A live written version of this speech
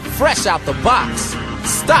fresh out the box.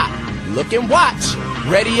 Stop, look and watch.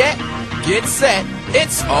 Ready yet? Get set.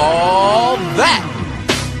 It's all that.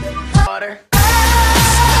 Water.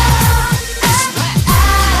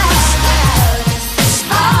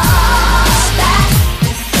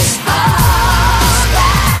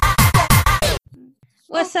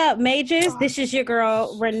 What's up, Majors? This is your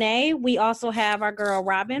girl, Renee. We also have our girl,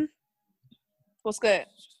 Robin. What's good?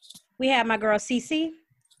 We have my girl, Cece.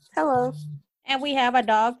 Hello. And we have a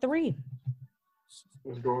dog, 3.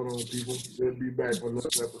 What's going on, people? Good to be back for another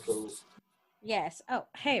episode. Yes. Oh,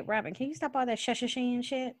 hey, Robin, can you stop all that shushing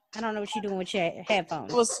shit? I don't know what you're doing with your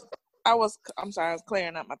headphones. I'm sorry, I was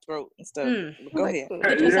clearing out my throat and stuff. Go ahead.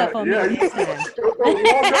 Put yourself on mute this time.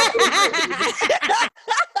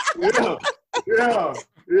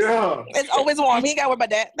 Yeah. It's always warm. He ain't got to worry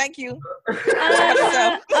about that. Thank you. Okay,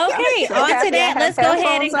 on to that. Let's go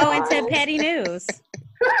ahead and go into petty news.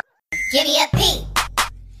 Give me a P.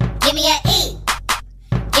 Give me a E.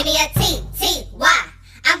 Give me a T. T. Y.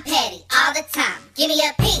 I'm petty all the time. Give me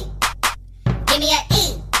a P. Give me a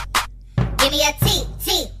E. Give me a T.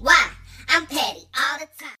 T. Y. I'm petty all the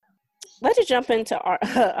time. Let's just jump into I'm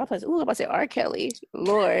about to say R. Kelly.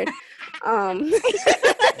 Lord.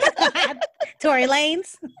 Tory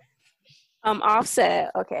Lanez.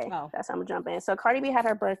 Offset. Okay. Oh. That's how I'm gonna jump in. So Cardi B had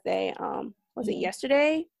her birthday, was it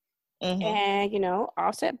yesterday? Mm-hmm. And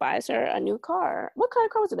Offset buys her a new car. What kind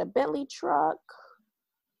of car was it? A Bentley truck?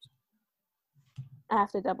 I have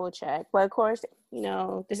to double check. But of course,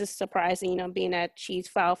 this is surprising, being that she's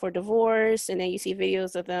filed for divorce, and then you see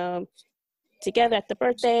videos of them together at the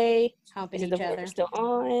birthday. Humping each other. Still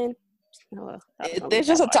on. There's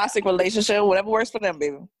just a toxic relationship. Whatever works for them,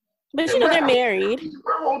 baby. But they're married.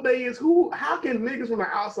 My whole day is how can niggas from the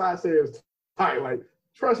outside say it's tight? Like,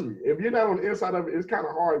 trust me, if you're not on the inside of it, it's kind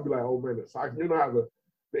of hard to be like, oh man, it's toxic. You know how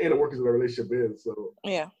the inner workings of the relationship is. So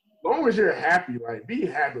yeah, as long as you're happy, like be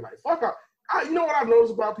happy. Like fuck up. You know what I've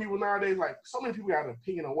noticed about people nowadays? Like so many people got an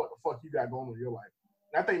opinion on what the fuck you got going on in your life.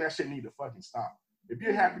 And I think that shit need to fucking stop. If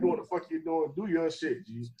you're happy doing what the fuck you're doing, do your shit,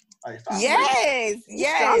 G. Like, stop. Yes.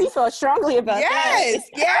 You felt strongly about that.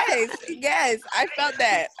 Yes. I felt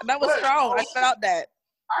that. That was strong. I felt that.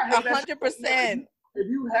 100%. If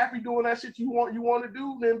you happy doing that shit you want to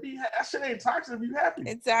do, then that shit ain't toxic if you happy.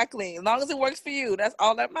 Exactly. As long as it works for you, that's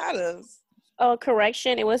all that matters. Oh,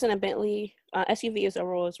 correction. It wasn't a Bentley SUV. It was a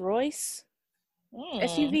Rolls Royce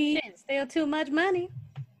SUV. Still too much money.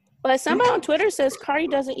 But somebody on Twitter says Cardi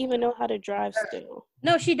doesn't even know how to drive still.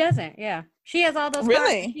 No, she doesn't. Yeah. She has all those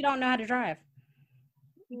cars. She don't know how to drive.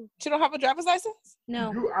 She don't have a driver's license?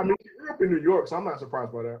 No. She grew up in New York, so I'm not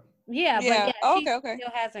surprised by that. Yeah. But she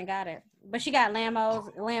still hasn't got it. But she got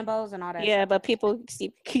Lambos and all that. Yeah, but people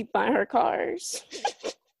keep buying her cars.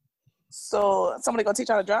 So somebody gonna teach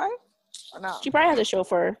her how to drive? Or no? She probably has a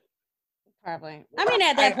chauffeur. Probably. I mean,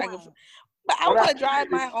 at that point. But I want to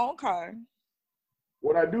drive my own car.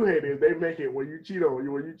 What I do hate is they make it when you cheat or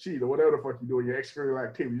whatever the fuck you doing, your extracurricular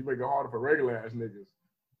activity, you make it harder for regular ass niggas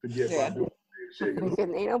to get by doing shit.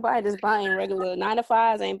 Ain't nobody just buying regular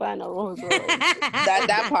 9-to-5s, ain't buying no Rolls Royce.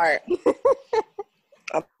 that part.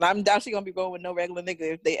 I'm down she gonna be going with no regular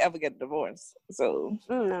nigga if they ever get divorced. So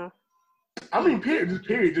no. I mean, period,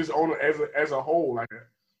 just on as a whole, like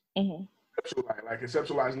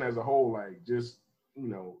conceptualizing as a whole, like just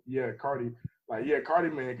Cardi. Like, Cardi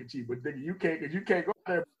man can cheat, but nigga, you can't because you can't go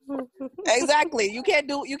there. Exactly. You can't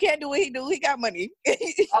do what he do. He got money.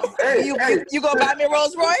 You gonna buy me a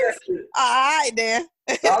Rolls Royce? All right, then.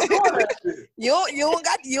 I'm doing that shit. You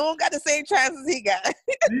don't got the same chances he got.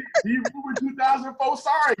 He moved in 2004.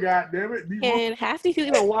 Sorry, goddammit. And half these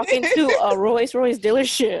people even walk into a Rolls Royce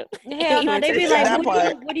dealership. Hell no, they be like,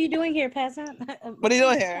 what are you doing here, peasant? What are you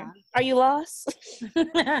doing here? Are you lost?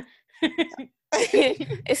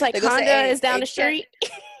 It's like Honda is down the street.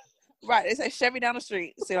 Right, it's like Chevy down the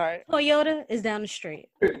street. See, all right. Toyota is down the street.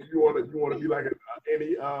 You want to be like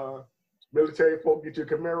any military folk? Get your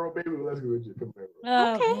Camaro, baby. Let's go get your Camaro.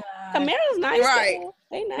 Oh, okay, Camaro's nice. Right,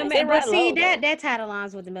 they nice. But see, that title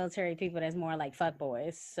lines with the military people. That's more like fuck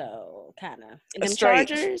boys. So kind of them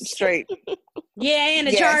Chargers straight. Yeah, and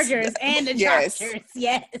the Chargers and the Chargers.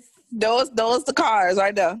 Yes. Those the cars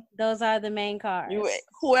right there. Those are the main cars.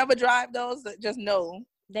 Whoever drive those, just know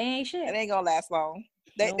they ain't shit. It ain't gonna last long.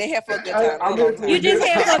 They here for a good time. You just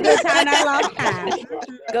here for a good time, not a long time.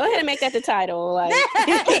 Go ahead and make that the title. Like,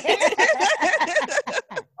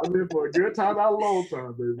 I'm here for a good time, not a long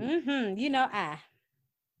time, baby.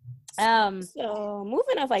 So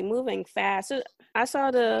moving fast. So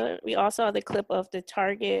we all saw the clip of the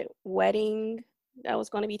Target wedding that was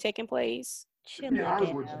going to be taking place. Chill To be honest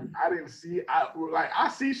out, with ghetto. you, I didn't see it. I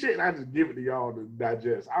see shit and I just give it to y'all to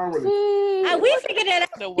digest. I don't really. We figured that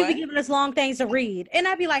The out. You be what? giving us long things to read, and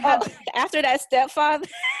I'd be like, "How?" After that stepfather,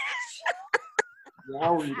 I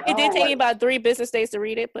don't read. I it did don't take me like- about 3 business days to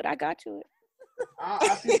read it, but I got to it.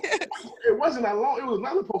 I see. It wasn't that long. It was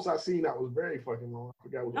another post I seen that was very fucking long. I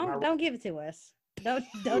forgot what Don't give it to us. Don't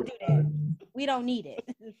do that. We don't need it.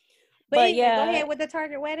 But But anyway, yeah. go ahead with the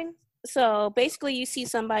Target wedding. So basically, you see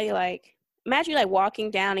somebody like, imagine you like walking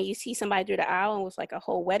down and you see somebody through the aisle and was like a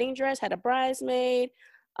whole wedding dress, had a bridesmaid.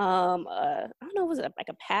 I don't know, was it like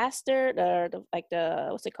a pastor or the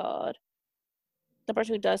what's it called? The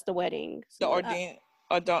person who does the wedding. The ordained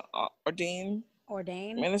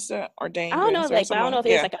minister, ordained. I don't know, minister like, but I don't know if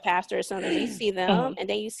it was like a pastor or something. You see them, and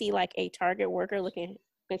then you see like a Target worker looking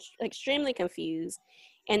extremely confused,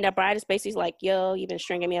 and the bride is basically like, "Yo, you've been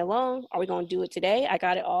stringing me along. Are we gonna do it today? I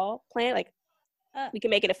got it all planned. Like, we can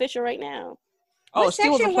make it official right now." What she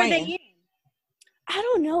wasn't section were playing. they in? I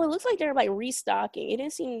don't know. It looks like they're like restocking. It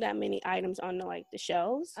didn't seem that many items on the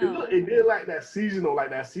shelves. It did like that seasonal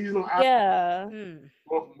Yeah.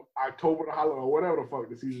 from October to Halloween or whatever the fuck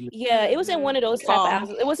the season is. Yeah, it was in one of those type of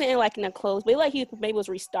houses. It wasn't in like in the clothes, but like he maybe was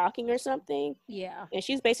restocking or something. Yeah. And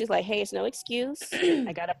she's basically like, "Hey, it's no excuse.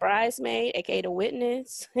 I got a bridesmaid, aka the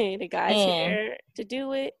witness, and the guy's here to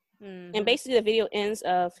do it." And basically the video ends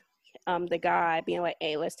of the guy being like,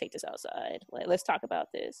 "Hey, let's take this outside. Like, let's talk about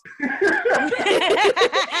this."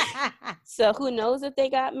 So who knows if they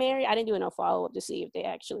got married? I didn't do no follow up to see if they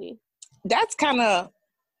actually. That's kind of.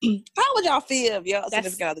 How would y'all feel if y'all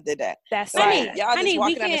significant other did that? That's Like, sad. y'all just Honey,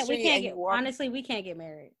 walking down the street and you walk. honestly, we can't get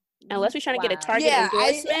married. Unless we're trying to get a Target Yeah,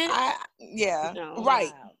 endorsement. No.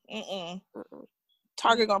 Right.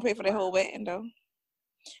 Target gonna pay for the whole wedding though.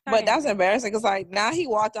 But that's embarrassing because like now he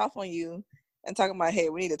walked off on you and talking about, "Hey,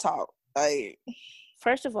 we need to talk." Like,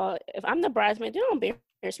 first of all, if I'm the bridesmaid, they don't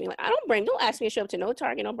embarrass me. Like, don't ask me to show up to no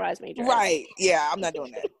Target, no bridesmaid dress. right? Yeah, I'm not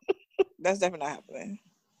doing that. That's definitely not happening.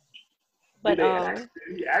 But did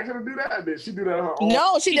he ask her to do that? Or did she do that on her own?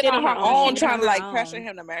 No, she did it on her own, She trying to did it on like her pressure own.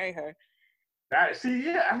 him to marry her. I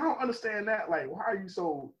don't understand that. Like, why are you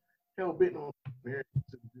so hell bent on marriage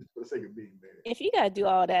just for the sake of being married? if you gotta do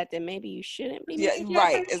all that, then maybe you shouldn't be. Yeah,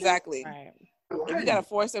 right, exactly. Right. If you gotta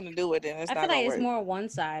force him to do it, then it's I not feel like gonna it's work. more one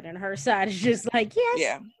side, and her side is just like, "Yes,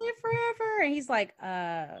 Yeah. live forever," and he's like,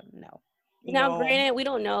 "No." Now, No. granted, we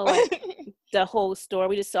don't know like the whole story.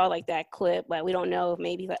 We just saw like that clip. Like, we don't know if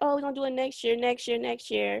maybe like, "Oh, we're gonna do it next year,"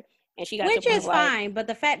 and she got Which to the is point, like, fine, but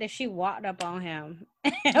the fact that she walked up on him,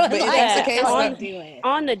 But if that's the case, don't then- do it.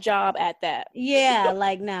 on the job at that. Yeah,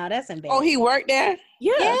 like no, that's embarrassing. Oh, he worked there.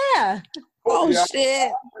 Yeah, Yeah. Oh yeah.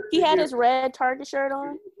 shit! he had his red Target shirt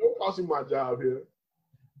on. Don't cost me my job here.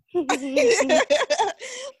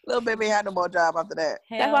 Little baby had no more job after that.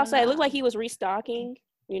 That's why I say it looked like he was restocking,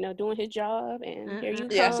 doing his job, and here you come.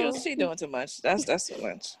 Yeah, she doing too much. That's too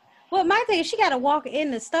much. Well, my thing is she got to walk in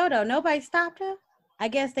the store though. Nobody stopped her. I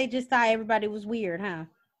guess they just thought everybody was weird, huh?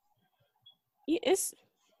 Yeah, it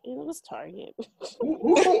was Target.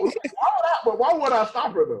 Why would I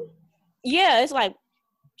stop her though? Yeah, it's like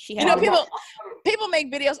she had. People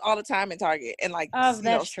make videos all the time in Target and like That's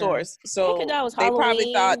true. stores. So Think that was they probably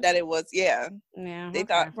Halloween. thought that it was Yeah. They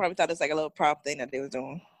probably thought it's like a little prop thing that they was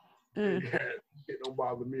doing. Yeah, it don't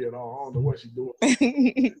bother me at all. I don't know what she's doing.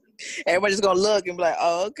 Everybody's gonna look and be like,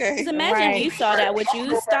 "Oh, okay." Just imagine if you saw that. Would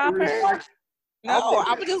you stop her? No,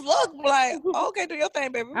 I would just look like, "Okay, do your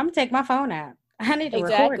thing, baby." I'm gonna take my phone out. I need to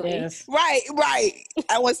record this. Right.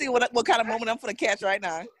 I want to see what kind of moment I'm gonna catch right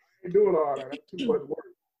now. Ain't doing all that. That's too much work.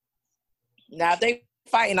 Now if they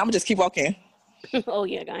fighting, I'm gonna just keep walking. Oh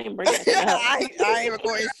yeah, I ain't bringing that up. I ain't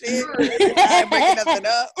recording shit. I ain't breaking nothing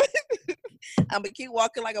up. I'm gonna keep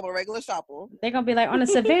walking like I'm a regular shopper. They're gonna be like, on the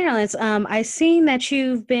surveillance. I seen that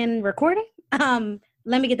you've been recording.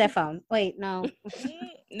 Let me get that phone. Wait, no.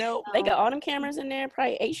 Nope. They got all them cameras in there,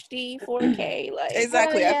 probably HD, 4K. Like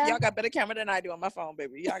Exactly. yeah. Y'all got better camera than I do on my phone,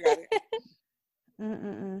 baby. Y'all got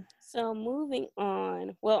it. So moving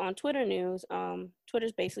on. Well, on Twitter news,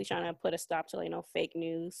 Twitter's basically trying to put a stop to fake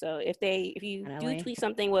news. So if you do tweet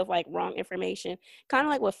something with like wrong information, kind of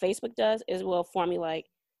like what Facebook does, is will inform you like,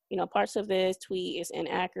 parts of this tweet is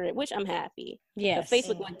inaccurate, which I'm happy. Yes. So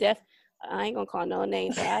Facebook would I ain't gonna call no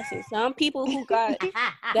names, but I see some people who got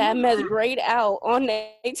that mess grayed out on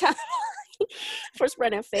their time for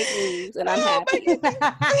spreading fake news, and I'm happy.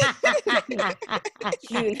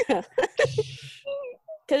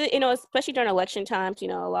 Because especially during election times, a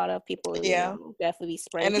lot of people definitely be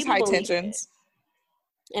spreading. And it's high tensions.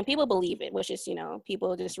 And people believe it, which is, you know,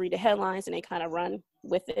 people just read the headlines and they kind of run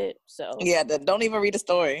with it. So yeah, don't even read the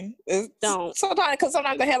story. Don't. Sometimes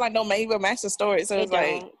the headline don't even match the story. So it's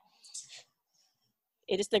like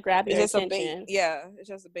it just to grab your it's just attention. a bait. Yeah, it's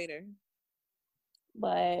just a baiter.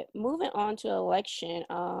 But moving on to election,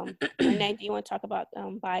 Renee, do you want to talk about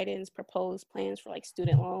Biden's proposed plans for like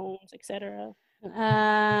student loans, etc.?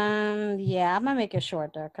 Yeah, I'm gonna make it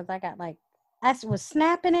short though, because I was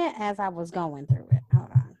snapping it as I was going through it.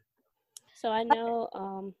 Hold on. So I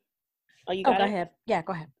know, you go got it? ahead. Yeah,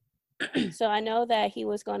 go ahead. So I know that he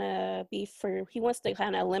wants to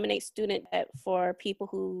kind of eliminate student debt for people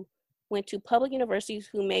who went to public universities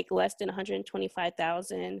who make less than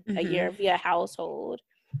 $125,000 a year via household.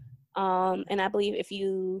 And I believe if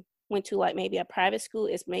you went to like maybe a private school,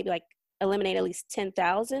 it's maybe like eliminate at least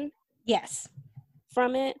 $10,000. Yes.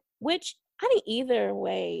 From it, which I think either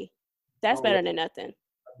way, that's better than nothing.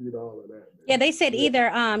 I did all of that. Man. Yeah, they said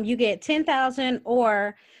either you get 10,000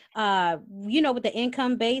 or with the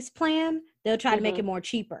income based plan, they'll try to make it more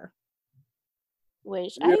cheaper.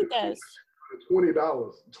 Which I think that's $20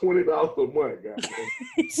 a month,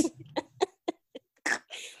 guys.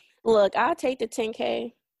 Look, I'll take the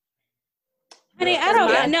 10K. Honey, I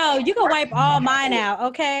don't know. You can wipe all mine out,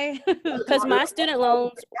 okay? Because my student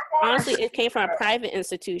loans, honestly, it came from a private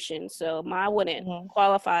institution, so mine wouldn't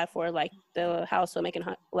qualify for like the household making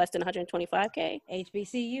less than $125K.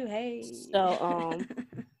 HBCU, hey. So,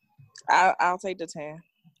 I'll take the 10.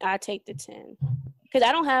 I take the 10 because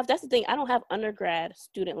I don't have. That's the thing. I don't have undergrad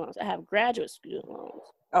student loans. I have graduate student loans.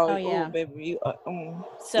 Oh yeah, baby, you.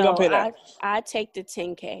 So you gonna pay that. I take the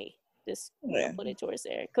 10K. Just put it towards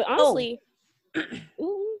there. Because honestly.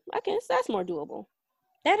 That's more doable.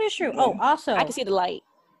 That is true. Oh, also, I can see the light.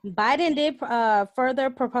 Biden did further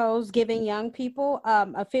propose giving young people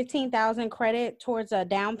a $15,000 credit towards a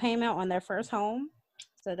down payment on their first home.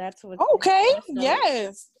 So that's what. Okay.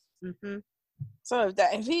 Yes. Mm-hmm. So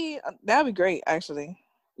that'd be great, actually.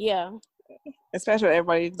 Yeah. Especially with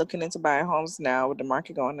everybody looking into buying homes now with the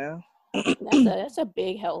market going down. That's a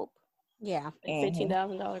big help. Yeah. Like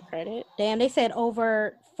 $15,000 credit. Damn, they said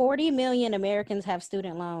over 40 million Americans have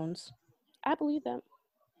student loans. I believe that.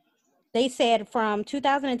 They said from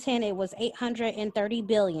 2010 it was 830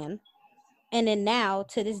 billion, and then now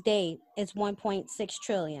to this date it's 1.6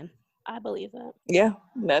 trillion. I believe that. Yeah,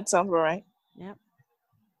 that sounds all right. Yep.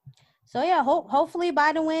 So yeah, hopefully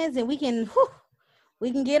Biden wins and we can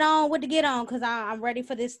get on because I'm ready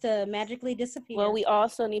for this to magically disappear. Well, we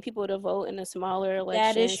also need people to vote in the smaller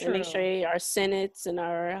elections. That is true. And make sure our Senates and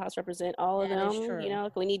our House represent all of them. Is true. You know,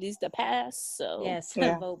 we need these to pass. So yes,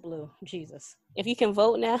 vote blue. Jesus. If you can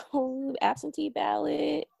vote now, absentee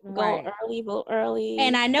ballot, go early, vote early.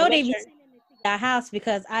 And I know they be sending it to our house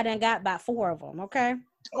because I done got about 4 of them. Okay.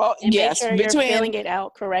 Well, and make sure you're filling it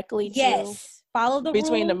out correctly. Yes. Too. Follow the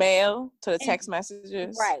between rules. The mail to the text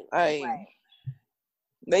messages. Right.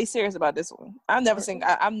 They serious about this one. I've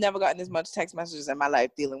never gotten this much text messages in my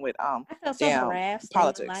life dealing with I felt so harassed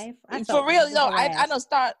politics. In my life. For real, I don't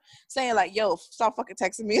start saying like, "Yo, stop fucking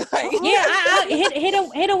texting me." Like, yeah, I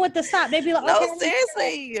hit them with the stop. They be like, "No,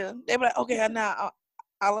 seriously." They be like, "Okay, now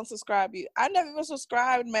I'll unsubscribe you." I never even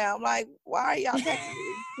subscribed, man. I'm like, why are y'all texting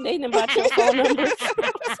me? They didn't about your phone number.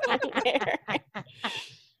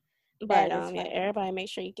 But everybody make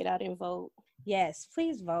sure you get out and vote. Yes,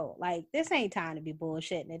 please vote. Like, this ain't time to be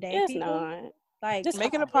bullshitting today. It's not. Like, just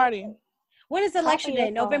make it a party. When is election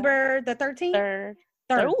day? November the 13th? 3rd.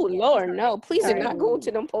 Oh, Lord, no. Please do not go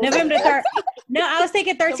to them polls. November 3rd. No, I was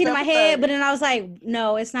thinking 13 in my head, but then I was like,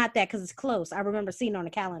 no, it's not that because it's close. I remember seeing it on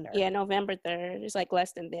the calendar. Yeah, November 3rd. It's like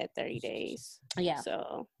less than that, 30 days. Yeah.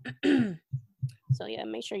 So yeah,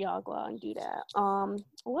 make sure y'all go out and do that.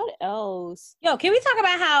 What else? Yo, can we talk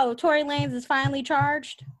about how Tory Lanez is finally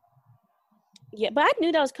charged? Yeah, but I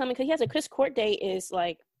knew that was coming because his court date is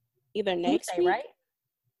like either next week, right?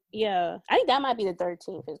 Yeah, I think that might be the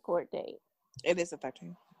 13th. His court date. It is the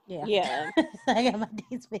 13th. Yeah. I got my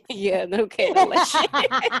dates mixed. Yeah, okay. Election.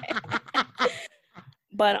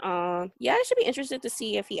 But I should be interested to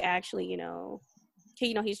see if he actually,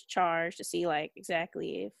 he's charged, to see like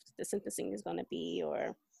exactly if the sentencing is going to be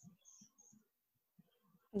or.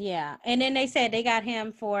 Yeah, and then they said they got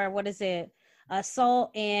him for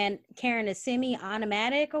assault and carrying a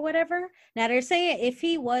semi-automatic or whatever. Now they're saying if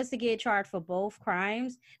he was to get charged for both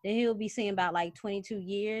crimes, then he'll be seeing about like 22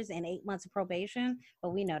 years and 8 months of probation.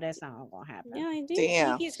 But we know that's not going to happen. Yeah, I do.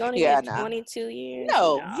 Damn. He's going to get 22 years.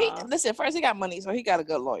 No, listen. First, he got money, so he got a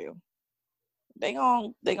good lawyer.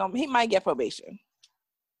 He might get probation,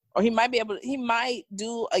 or he might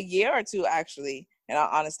do a year or two actually. In all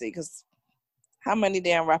honesty, because how many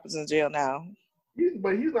damn rappers in jail now?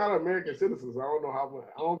 But he's not an American citizen, so I don't know how much.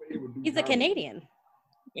 I don't think he would do. He's a Canadian.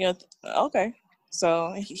 Yeah. Okay.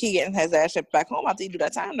 So he getting his ass shipped back home after he do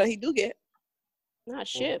that time though. He do get. Not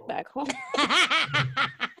shit back home.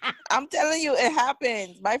 I'm telling you, it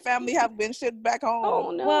happens. My family have been shipped back home.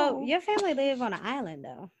 Oh no. Well, your family live on an island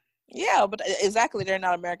though. Yeah, but exactly, they're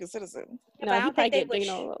not American citizens. Yeah, No, but I he don't probably think they get, would. you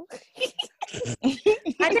know.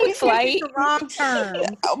 I think flight the wrong term.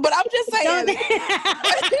 But I'm just saying,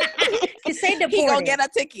 You say deported. he gonna get a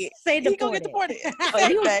ticket. Say He gonna get deported. deported.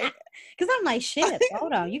 Same day. Because I'm like, shit.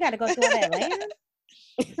 Hold on, you got to go through all that land.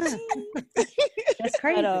 That's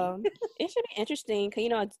crazy. But it should be interesting because, you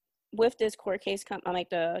know, with this court case like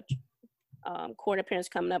the court appearance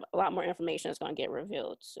coming up, a lot more information is going to get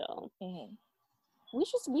revealed. So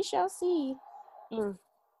we shall see.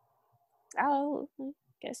 I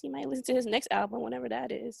guess he might listen to his next album, whenever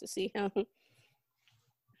that is, to see him.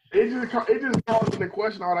 It just calls into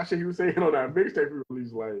question all that shit he was saying on that mixtape he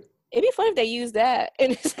released. Like, it'd be fun if they use that.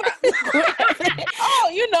 Oh,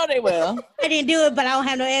 you know they will. I didn't do it, but I don't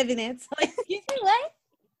have no evidence. Excuse me, what?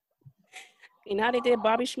 You know how they did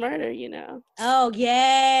Bobby Shmurda, you know. Oh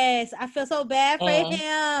yes, I feel so bad for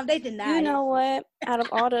him. They denied. You know what? Out of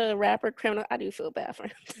all the rapper criminals, I do feel bad for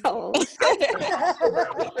him. Oh.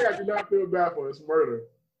 I do not feel bad for his murder,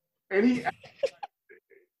 and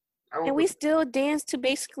and we still dance to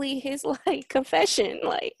basically his like confession,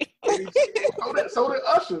 like. So did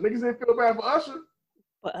Usher. Niggas didn't feel bad for Usher.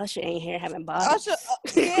 But Usher ain't here having bodies. Usher,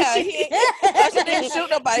 Usher didn't shoot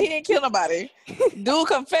nobody. He didn't kill nobody. Dude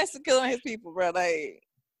confessed to killing his people, bro. Like,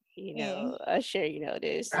 you know, Usher, you know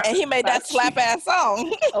this. And he made that slap ass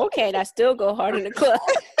song. Okay, that still go hard in the club.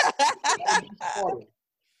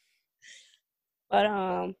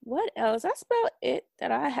 But what else? That's about it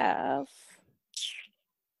that I have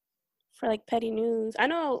for like petty news. I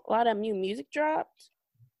know a lot of new music dropped.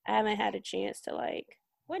 I haven't had a chance to like.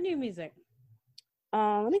 What new music?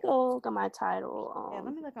 Let me go look at my title. Yeah,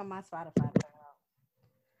 let me look on my Spotify.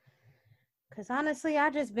 Cause honestly, I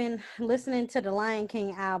just been listening to the Lion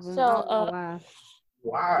King album. So,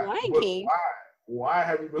 why? Lion King. Why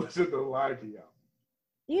have you been listening to the Lion King album?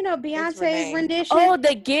 You know Beyonce's rendition. Oh,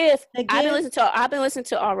 The Gift. I've been listening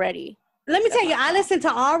to already. Let me tell you, I listened to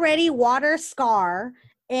Already, Water, Scar,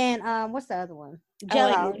 and what's the other one?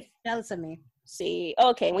 Jealous of Me. See,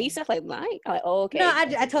 okay, when you said like Lion, I'm like, oh, okay. No, I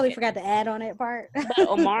totally forgot to add on that part. But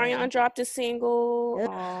Omarion dropped a single.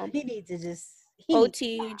 He needs to just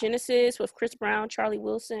OT Genesis with Chris Brown, Charlie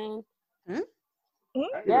Wilson. Yeah,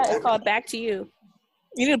 it's called Back to You.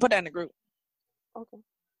 You need to put that in the group. Okay.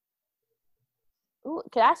 Ooh,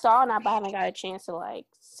 cause I saw it, but I haven't got a chance to like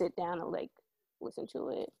sit down and like listen to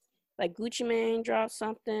it. Like Gucci Mane dropped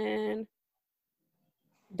something.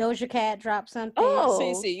 Doja Cat dropped something.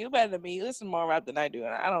 Oh, see, you better than me. You listen more rap than I do,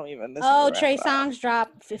 and I don't even listen. Oh, to Trey rap Songz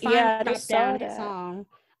dropped. Yeah, I saw that his song.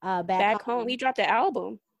 Back home. He dropped the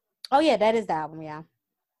album. Oh yeah, that is the album. Yeah.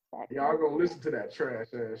 Y'all gonna listen to that trash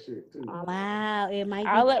ass shit too. Wow, it might.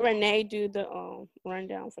 I'll let Renee do the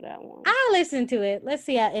rundown for that one. I'll listen to it. Let's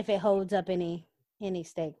see if it holds up any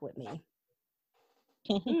stake with me.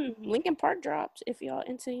 Linkin Park dropped. If y'all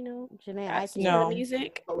into Janae,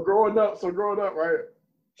 music. So growing up, right?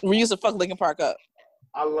 We used to fuck Linkin Park up.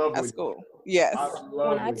 I love That's cool. Yes. I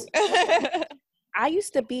love it. I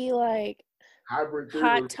used to be like Hybrid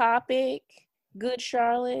Hot Topic, Good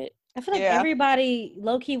Charlotte. I feel like everybody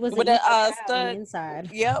low key was with the stud inside.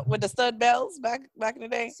 Yeah, with the stud bells back in the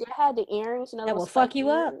day. See, I had the earrings. That will fuck you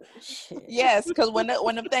up. Yes, because when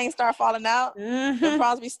the things start falling out, the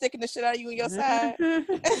prawns be sticking the shit out of you on your side.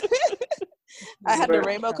 I had the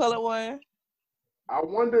rainbow colored one. I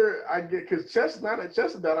wonder, because Chestnut,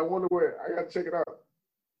 I wonder where, I gotta check it out.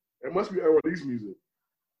 It must be unreleased music.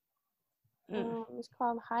 It's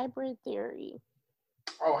called Hybrid Theory.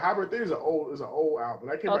 Oh, Hybrid Theory is an old album.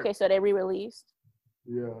 That came so they re-released?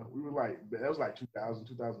 Yeah, we were like, that was like 2000,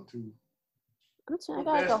 2002. I got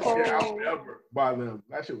like a whole album ever by them.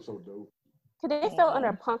 That shit was so dope. Cause they fell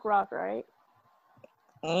under punk rock, right?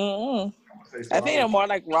 I think they're more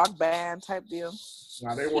like rock band type deal.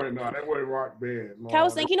 Nah, they weren't rock band. No, I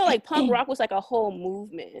was thinking, like punk rock was like a whole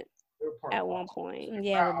movement at one point.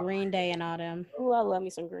 Yeah, with Green Day and all them. Oh, I love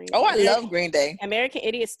me some Green Day. Oh, I love Green Day. American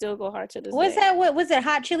Idiots still go hard to this What's day. that? What was it?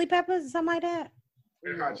 Hot Chili Peppers or something like that?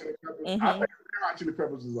 Hot Chili Peppers. I think Hot Chili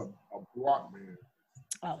Peppers is a rock band.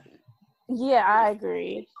 Oh. Yeah, I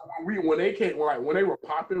agree. When they were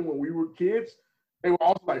popping when we were kids, they were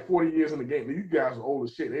also like 40 years in the game. You guys are old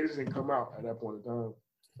as shit. They just didn't come out at that point in time.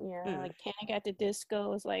 Yeah, like Panic at the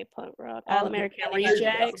Disco is like punk rock. All American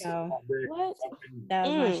Rejects. What? That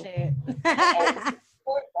was my shit.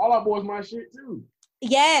 All Out Boy is my shit too.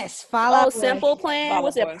 Yes, Fall Out Boy. Simple Plan. Fall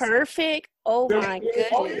Was Out it Boys. perfect? Oh my goodness.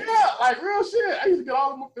 Oh yeah, like real shit. I used to get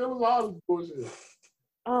all the feelings, all this bullshit.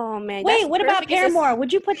 Oh man. Wait, what about Perfect is Paramore?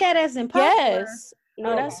 Would you put that as in punk? Yes.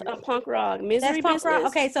 No, Okay. that's a punk rock. Misery That's punk rock.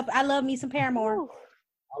 Business. Okay, so I love me some Paramore. Ooh.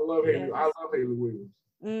 I love Haley. Yes. I love Haley Williams.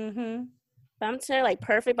 Mm-hmm. But I'm saying like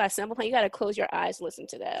Perfect by Simple Plan. You gotta close your eyes to listen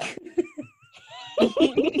to that.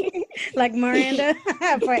 Like Miranda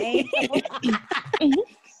for Angel.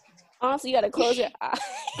 Honestly, you gotta close your eyes.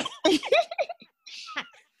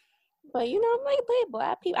 But you know, like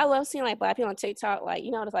black people. I love seeing like black people on TikTok, like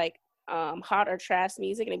it's like hot or trash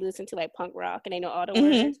music, and they listen to like punk rock, and they know all the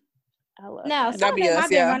words. I love. No, that. some of them I've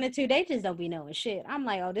been running to, they just don't be knowing shit. I'm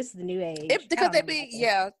like, oh, this is the new age. Because they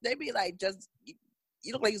be like, just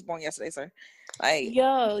you look like you was born yesterday, sir. Like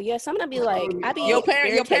some of them be like, your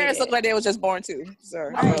parents look like they was just born too,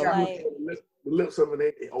 sir. Right, like, the lips of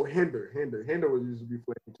an Hinder was used to be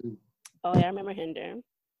playing too. Oh yeah, I remember Hinder.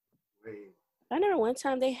 Man. I remember one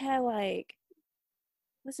time they had like,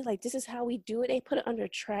 what's it like? This is how we do it. They put it under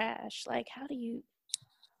trash. Like, how do you?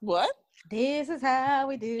 What? This is how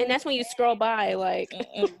we do. And that's when you scroll by, like.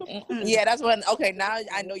 Yeah, that's when. Okay, now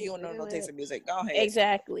I know you don't know no taste of music. Go ahead.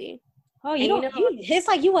 Exactly. Oh, it's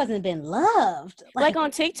like you wasn't been loved. Like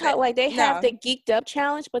on TikTok, like they have the geeked up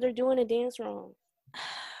challenge, but they're doing a dance wrong.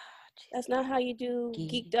 That's not how you do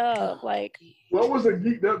geeked up. Like, what was a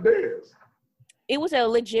geeked up dance? It was a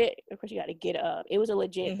legit. Of course, you got to get up. It was a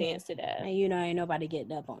legit dance to that. And ain't nobody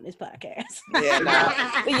getting up on this podcast. Yeah, nah.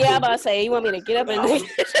 Yeah, I'm about to say, you want me to get up and?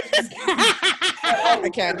 I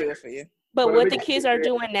can't do it for you. But what the kids are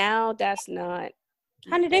doing now, that's not.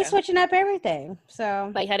 Honey, they switching up everything.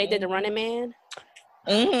 So like how they did the Running Man.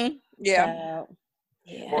 Mm-hmm. Yeah.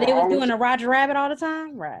 Yeah. They was doing a Roger Rabbit all the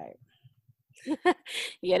time, right?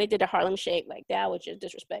 Yeah, they did the Harlem Shake. Like that was just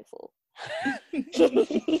disrespectful.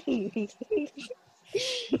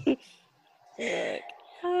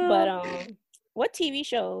 But what TV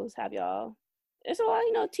shows have y'all? It's a lot.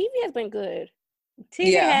 TV has been good.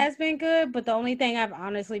 TV has been good, but the only thing I've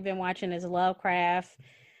honestly been watching is Lovecraft,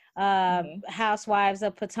 Housewives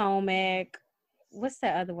of Potomac. What's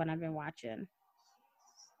that other one I've been watching?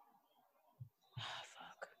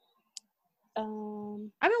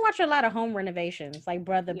 I've been watching a lot of home renovations, like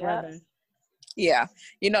Brother. Yeah,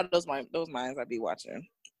 those minds I be watching.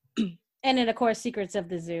 And then of course Secrets of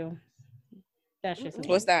the Zoo. That's just me.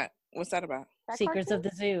 What's that about? Secrets of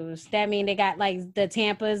the Zoos. That mean they got like the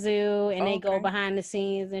Tampa Zoo, and they go behind the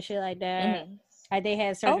scenes and shit like that. Like they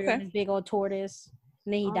had surgery on this big old tortoise,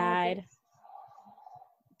 and then he died.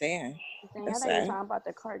 Damn. I thought you were talking about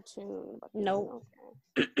the cartoon. Nope.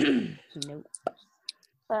 Okay. Nope.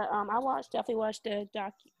 But I definitely watched the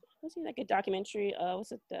what's it like a documentary?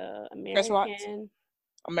 What's it, the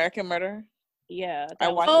American Murder? Yeah. I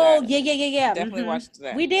watched that. Yeah. Definitely watched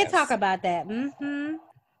that. We did talk about that.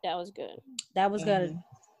 That was good. That was good.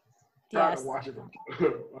 Tried to watch it.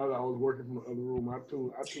 I was working from the other room. I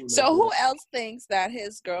tuned so who else thinks that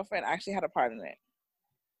his girlfriend actually had a part in it?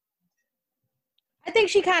 I think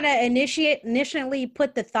she kind of initially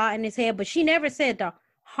put the thought in his head, but she never said to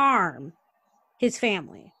harm his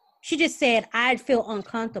family. She just said, I'd feel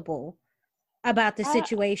uncomfortable about the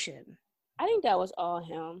situation. I think that was all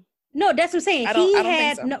him. No, that's what I'm saying. I don't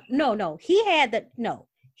think so. No. He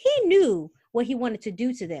knew what he wanted to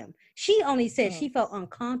do to them. She only said she felt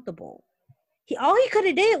uncomfortable. All he could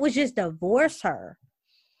have did was just divorce her.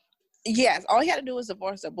 Yes, all he had to do was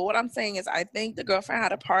divorce her. But what I'm saying is, I think the girlfriend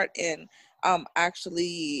had a part in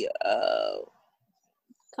actually the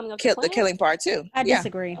killing part too. I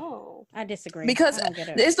disagree. Oh, I disagree because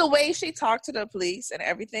it's the way she talked to the police and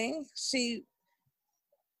everything. She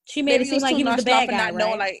made it seem like he was the bad guy,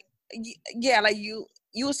 right? Like, yeah, like you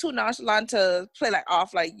was too nonchalant to play like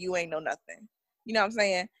off like you ain't know nothing. You know what I'm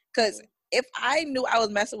saying? Because if I knew I was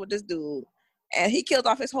messing with this dude and he killed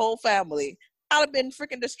off his whole family, I'd have been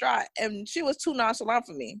freaking distraught. And she was too nonchalant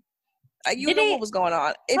for me. Like you know what was going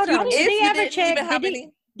on. Did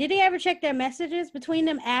he ever check their messages between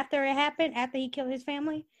them after it happened? After he killed his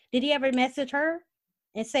family, did he ever message her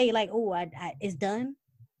and say like, "Oh, it's done"?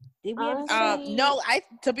 Did we ever no,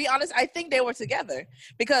 to be honest, I think they were together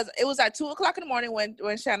because it was at 2:00 in the morning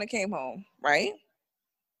when Shannon came home, right?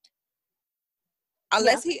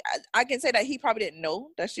 Unless I can say that he probably didn't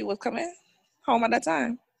know that she was coming home at that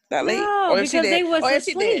time, that late. No, because they was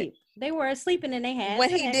asleep. They were asleep and then they had when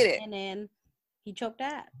he did it, and then he choked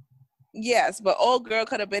out. Yes, but old girl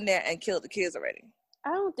could have been there and killed the kids already.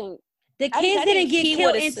 I don't think the kids didn't get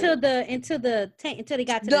killed until the tank, until they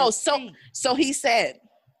got to the tank. So he said.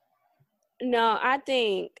 No, I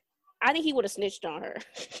think he would have snitched on her.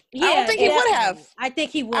 Yeah, I don't think he would have. I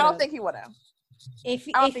think he would. I don't think he would have. If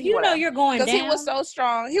I don't think you know you're going down, because he was so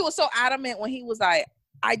strong. He was so adamant when he was like,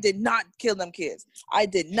 I did not kill them kids. I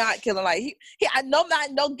did not kill them. Like he I know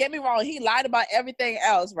not, don't get me wrong, he lied about everything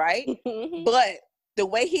else, right? But the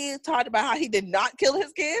way he talked about how he did not kill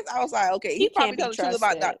his kids, I was like, okay, he probably told the truth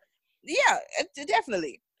about that. Yeah,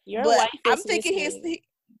 definitely. Your but wife is I'm thinking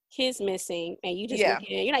he's missing, and you just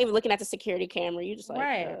looking, you're not even looking at the security camera. You just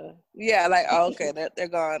like, yeah, like, oh, okay, they're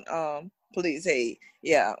gone. Police, hey,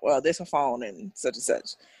 yeah, well, there's a phone and such and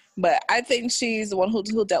such. But I think she's the one who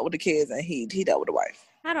dealt with the kids, and he dealt with the wife.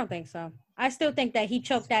 I don't think so. I still think that he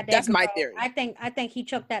choked out that That's girl. my theory. I think he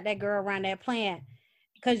choked out that girl around that plant.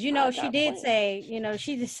 Because, you know, she did say, you know,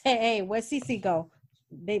 she just said, hey, where'd Cece go?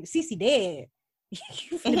 Baby, Cece dead.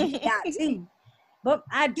 You finna be out too. But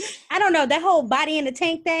I don't know. That whole body in the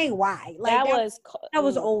tank thing, why? Like that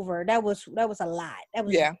was over. That was a lot. That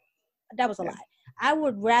was a lot. I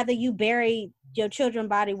would rather you bury your children's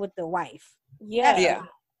body with the wife. Yeah.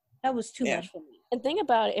 That was too much for me. And think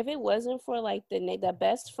about it, if it wasn't for like the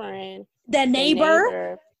best friend, the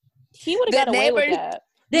neighbor, he would have got away with that.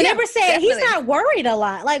 The neighbor said he's not worried a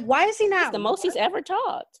lot. Like, why is he not? It's the most he's ever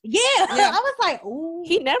talked. Yeah. I was like, ooh.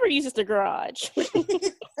 He never uses the garage.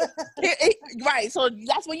 Right. So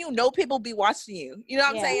that's when you know people be watching you. You know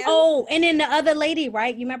what I'm saying? Oh, and then the other lady,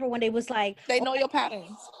 right? You remember when they was like, they know your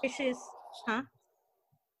patterns. Huh?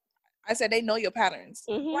 I said they know your patterns.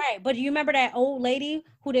 Mm-hmm. Right. But you remember that old lady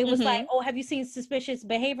who they was like, oh, have you seen suspicious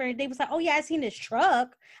behavior? And they was like, oh, yeah, I seen this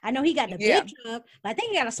truck. I know he got the big truck, but I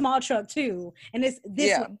think he got a small truck too. And this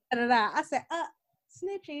one, I said,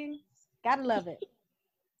 snitching. Gotta love it.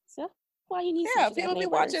 So why you need people be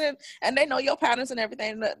watching it and they know your patterns and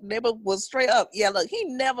everything. The neighbor was straight up. Yeah, look, he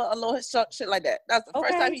never allowed his shit like that. That's the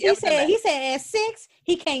first time he ever said. He said at 6,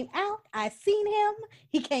 he came out. I seen him.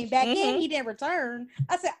 He came back in. He didn't return.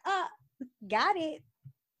 I said, got it.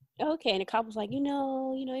 Okay, and the cop was like, you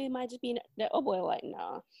know, it might just be that. Oh boy, like,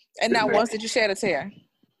 no. And now once did you shed a tear?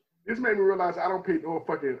 This made me realize I don't pay no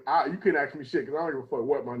fucking. You couldn't ask me shit because I don't give a fuck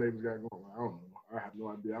what my neighbors got going on. I don't know. I have no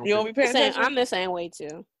idea. You don't be paying attention? I'm the same way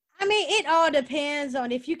too. I mean, it all depends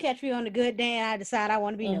on if you catch me on a good day and I decide I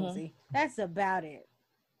want to be nosy. That's about it.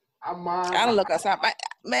 I don't look outside.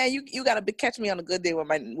 Man, you gotta catch me on a good day when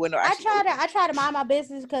my window. I try to mind my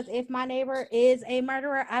business because if my neighbor is a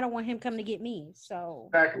murderer, I don't want him coming to get me.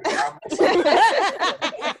 So exactly.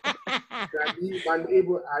 I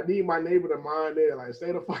need my neighbor to mind there. Like,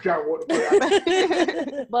 stay the fuck out.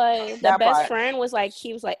 But the best friend was like,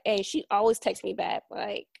 he was like, hey, she always texts me back.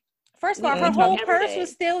 Like, first of all, her whole purse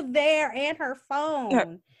was still there and her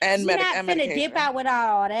phone. And she's not finna dip out without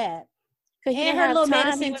all that. And her little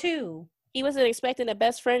medicine too. He wasn't expecting the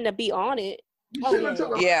best friend to be on it.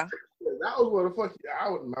 Yeah. That was what the fuck I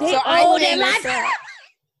would not. So I didn't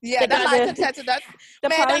yeah, that lie detector. That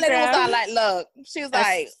lady was like, look, she was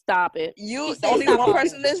like, stop it. You the only one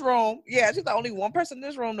person in this room. Yeah, she's the only one person in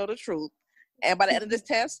this room know the truth. And by the end of this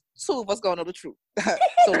test, 2 of us gonna know the truth.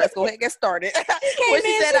 So let's go ahead and get started. When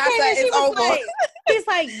she said, it's over. He's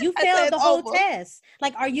like, you failed the whole test.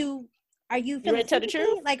 Like, are you feeling to the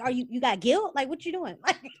truth? Like, you got guilt? Like, what you doing?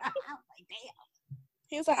 Like, I'm like, damn.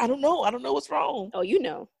 He was like, I don't know what's wrong. Oh, you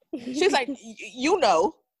know. She's like, you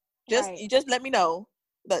know, just let me know.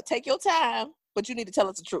 But take your time, but you need to tell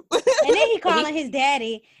us the truth. And then he calling his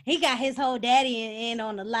daddy. He got his whole daddy in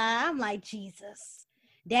on the lie. I'm like, Jesus.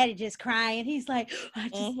 Daddy just crying. He's like,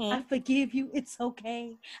 I forgive you. It's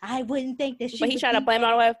okay. I wouldn't think that she. But he tried to blame it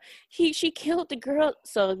on the wife. She killed the girl.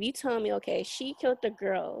 So if you tell me, okay, she killed the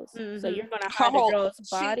girls, so you're gonna hide the girl's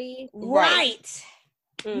body, right?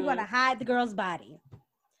 You're gonna hide the girl's body.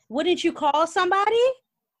 Wouldn't you call somebody?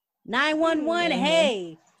 911.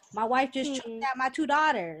 Hey, my wife just choked out my 2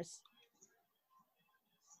 daughters.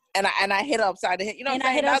 And I hit her upside the head. You know what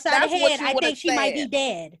I'm saying? I hit her upside the head. I think she might be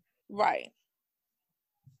dead. Right.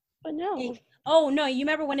 But no. Oh no! You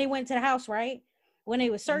remember when they went to the house, right? When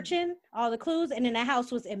they were searching all the clues, and then the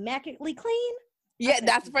house was immaculately clean. Yeah,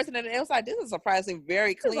 that's the person that it was like, this is surprisingly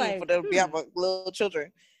very clean for them to be having little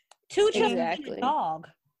children. 2 children and a dog.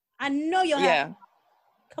 I know you'll have.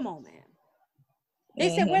 Come on, man.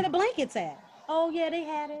 They said where the blankets at? Oh yeah, they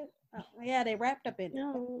had it. Oh, yeah, they wrapped up in it.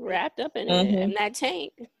 No, wrapped up in it in that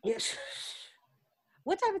tank. Yes.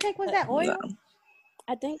 What type of tank was that? Oil? No.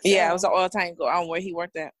 I think so. Yeah, it was an oil tank on where he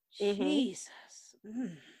worked at. Jesus.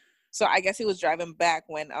 So I guess he was driving back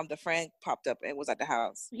when the friend popped up and was at the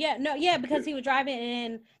house. Yeah, because he was driving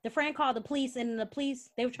and the friend called the police, and the police,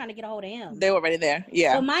 they were trying to get a hold of him. They were already there.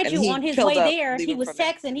 Yeah. So mind you, on his way there, he was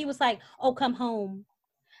texting. He was like, "Oh, come home.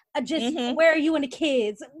 Where are you and the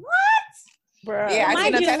kids?" What? Bruh. Yeah, I seen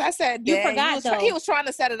Mind the you, text. I said, you "Dang, forgot, though. he was trying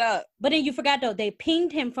to set it up." But then you forgot though, they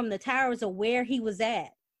pinged him from the towers of where he was at.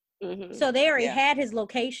 Mm-hmm. So they already had his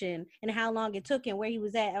location and how long it took him, where he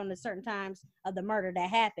was at on the certain times of the murder that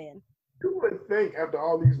happened. You would think after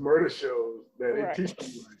all these murder shows that they teach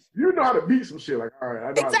you, like, you know how to beat some shit. Like, all right,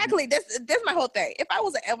 I know Exactly. This my whole thing. If I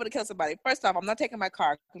was ever to kill somebody, first off, I'm not taking my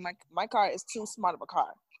car. My car is too smart of a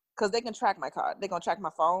car because they can track my car. They're gonna track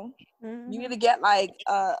my phone. Mm-hmm. You need to get like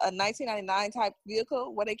a 1999 type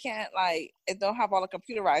vehicle where they can't like it don't have all the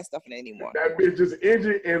computerized stuff in it anymore. That bitch just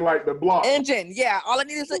engine and like the block. Engine, yeah. All I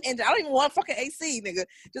need is an engine. I don't even want fucking AC, nigga.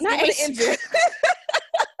 Just Not give me AC. the engine.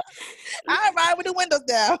 I ride with the windows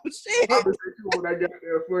down. Shit. I've been thinking on that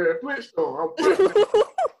goddamn Flintstone. I'm Flintstone.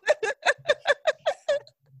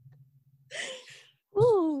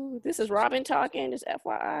 Ooh, this is Robin talking. Just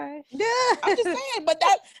FYI. Yeah, I'm just saying.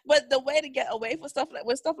 But the way to get away from stuff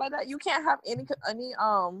like that, you can't have any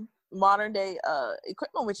modern day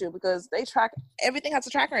equipment with you because they track everything has a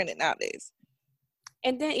tracker in it nowadays.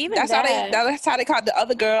 And then even that's how they caught the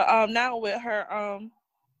other girl now with her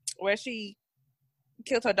where she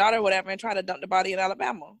killed her daughter or whatever and tried to dump the body in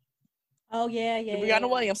Alabama. Oh yeah. The Breonna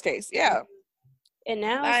Williams case. Yeah. And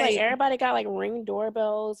now it's like everybody got like Ring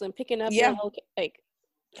doorbells and picking up like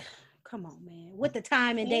come on, man, with the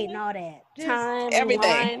time and date and all that, time,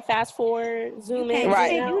 everything, rewind, fast forward, zoom in,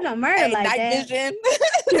 right? You done murder like night that. vision.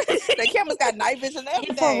 The camera's got night vision and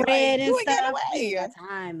everything. Infrared like, and stuff. away.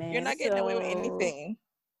 Time, man. You're not getting away with anything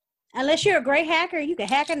unless you're a great hacker. You can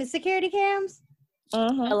hack into security cams.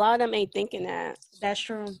 Mm-hmm. A lot of them ain't thinking that. That's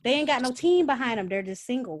true. They ain't got no team behind them. They're just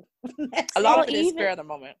single. A lot of it is spare of the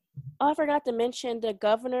moment. Oh, I forgot to mention the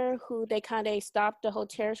governor who they kind of stopped the whole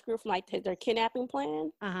terrorist group from like their kidnapping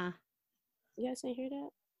plan. You guys didn't hear that?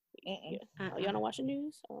 Yeah. Oh, y'all don't watch the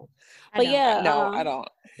news? Oh. But yeah, no, I don't.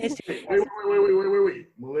 Wait.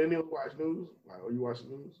 Millennials watch news? Like, oh, you watch the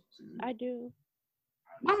news? I do.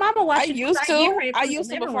 My mama watches. I used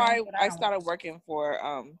to before I started working for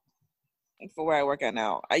where I work at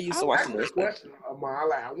now. I used to watch the news. I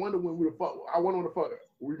wonder when the fuck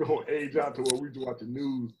we gonna age out to where we just watch the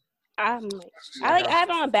news. I have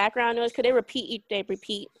it on background noise because they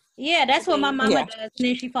repeat. Yeah, that's what my mama does. And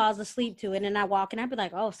then she falls asleep to it, and I walk, and I'd be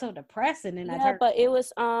like, "Oh, so depressing." And but it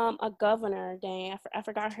was a governor. Dang, I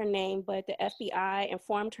forgot her name, but the FBI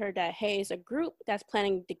informed her that hey, it's a group that's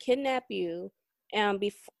planning to kidnap you,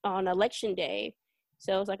 on election day.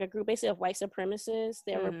 So it was like a group basically of white supremacists.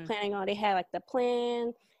 They were planning on. They had like the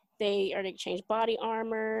plan. They changed body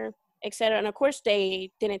armor, etc. And of course,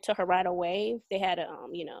 they didn't tell her right away. They had a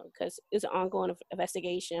because it was an ongoing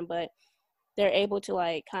investigation, but they're able to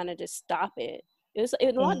like kind of just stop it. It was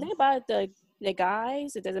a lot about the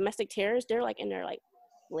guys, the domestic terrorists. They're like in their like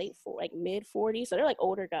mid 40s, so they're like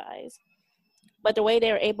older guys. But the way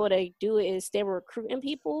they were able to do it is they were recruiting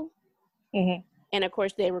people, and of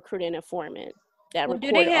course they recruited an informant that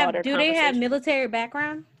recorded all their conversations. Do they have military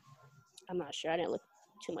background? I'm not sure. I didn't look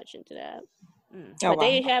too much into that. But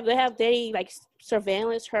they like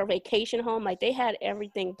surveillance her vacation home. Like they had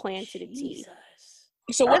everything planned to the T.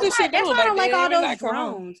 So what did she do? That's why I don't like all those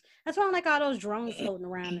drones. That's why I don't like all those drones floating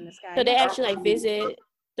around in the sky. So they actually like visit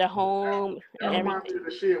the home and everything. Reminds me of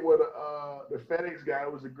the shit where the FedEx guy,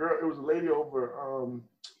 it was a girl, it was a lady over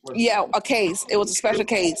a case. It was a special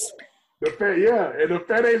case. And the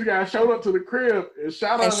FedEx guy showed up to the crib and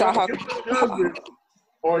shot her husband.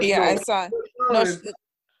 I saw. No,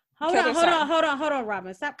 Hold on,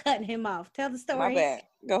 Robin. Stop cutting him off. Tell the story. My bad.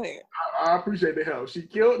 Go ahead. I appreciate the help. She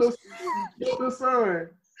killed the son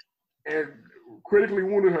and critically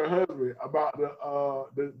wounded her husband about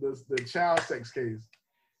the child sex case.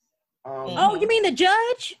 You mean the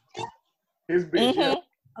judge? His bitch. Yeah.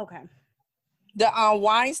 Okay. The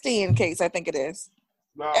Weinstein case, I think it is.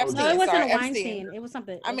 No, it wasn't a Weinstein. It was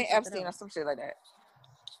something. Epstein or some shit like that.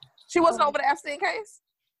 She wasn't over the Epstein case?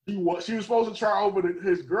 She was supposed to try over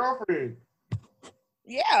his girlfriend.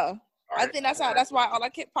 Yeah. I think that's why all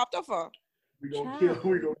that kid popped up for. We gonna kill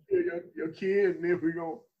your kid, and then we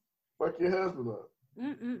gonna fuck your husband up.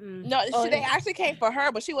 No, they actually came for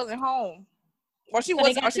her, but she wasn't home. Or she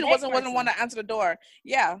wasn't the one to answer the door.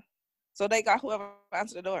 Yeah. So they got whoever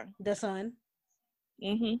answered the door. The son.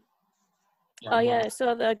 Oh yeah.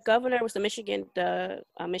 So the governor was the Michigan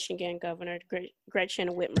governor, Gretchen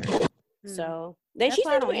Whitmer. So she's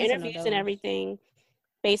doing interviews and everything,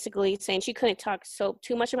 basically saying she couldn't talk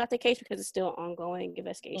too much about the case because it's still an ongoing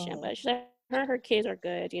investigation. But she said her kids are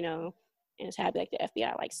good, and it's happy like the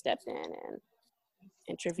FBI like stepped in and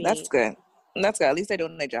intervened. That's good. At least they're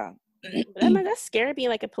doing their job. But that's scary being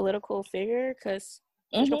like a political figure because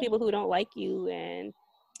there's people who don't like you and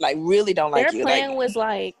like really don't like Their you. plan Like, was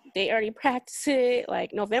like they already practiced it.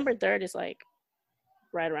 Like November 3rd is like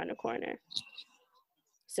right around the corner.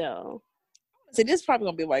 So this is probably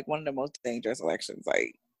gonna be like one of the most dangerous elections,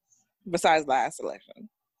 like besides last election.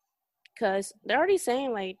 because they're already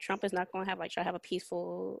saying like Trump is not going to have like try to have a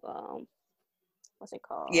peaceful what's it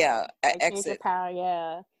called? Yeah, like, change of exit. power.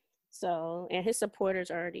 Yeah. So and his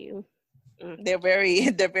supporters already. They're very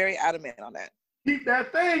adamant on that. Keep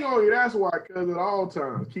that thing on you. That's why, cause at all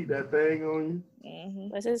times, keep that thing on you. Mm-hmm.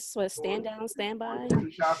 What's this? What stand down, stand by? When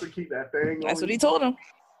you're shopping, keep that thing on you. That's what he told him.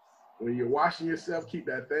 When you're washing yourself, keep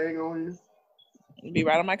that thing on you. It'd be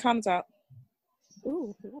right on my countertop.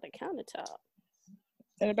 Ooh, not a countertop.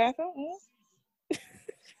 In the bathroom. Mm-hmm.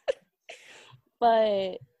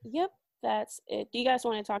 But yep, that's it. Do you guys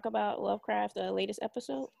want to talk about Lovecraft, the latest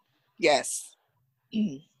episode? Yes.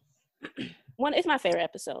 One, it's my favorite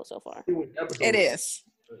episode so far. It is.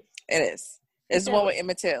 It's the one with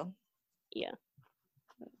Emmett Till. Yeah.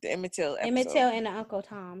 The Emmett Till episode. Emmett Till in the Uncle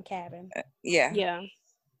Tom cabin. Yeah. Yeah.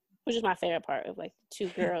 Which is my favorite part of like two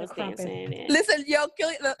girls dancing. And... Listen, yo,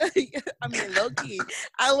 I mean, low key.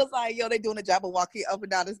 I was like, yo, they doing a job of walking up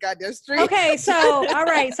and down this goddamn street. Okay, so all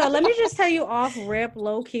right, so let me just tell you off rip,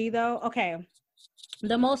 low key though. Okay,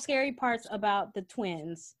 the most scary parts about the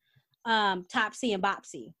twins, Topsy and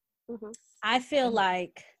Bopsy. Mm-hmm. I feel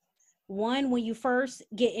like one, when you first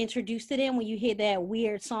get introduced to them, when you hear that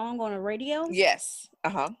weird song on the radio. Yes.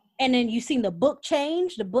 And then you seen the book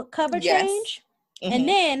change, the book cover change. Mm-hmm. And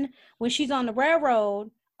then when she's on the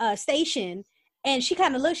railroad station and she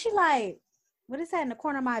kind of looks, she like, what is that in the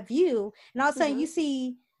corner of my view? And all of a sudden you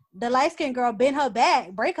see the light-skinned girl bend her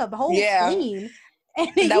back, break her whole screen. And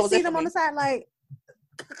then you see them on the side like,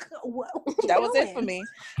 what that was it for me.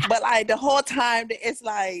 But like the whole time it's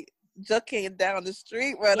like joking down the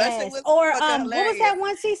street, bro. That shit was or what was that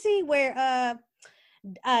one, CC, where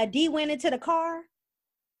D went into the car?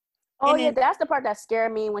 Oh yeah, that's the part that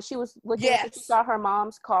scared me when she was looking. She saw her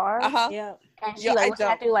mom's car. Yeah, and she like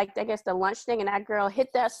went through like I guess the lunch thing, and that girl hit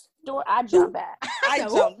that door. I jumped back. I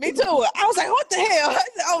jumped. Me too. I was like, what the hell? I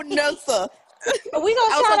said, oh no, sir. But we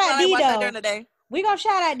gonna shout out D during the day. We gonna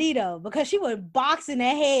shout out Dito because she was boxing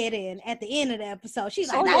that head in at the end of the episode. She's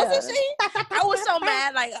like, wasn't she? I was so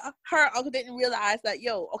mad. Like her uncle didn't realize that.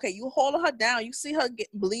 Yo, okay, you holding her down. You see her get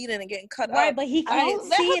bleeding and getting cut up. Right, but he can't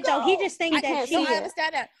see it though. He just thinks that she. I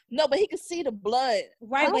understand that. No, but he can see the blood.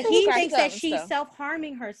 Right, but he thinks that she's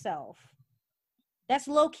self-harming herself. That's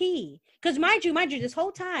low key. Because mind you, this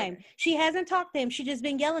whole time she hasn't talked to him. She just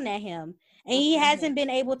been yelling at him, and he hasn't been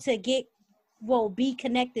able to be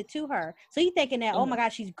connected to her. So he's thinking that, oh my God,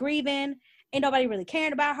 she's grieving. Ain't nobody really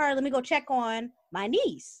caring about her. Let me go check on my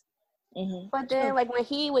niece. But then, like when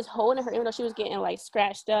he was holding her, even though she was getting like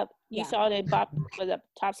scratched up, you saw that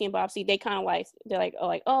Topsy and Bopsy. They kind of like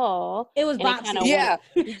oh, it was Bopsy. Yeah.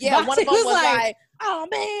 Bopsy one of them was like, oh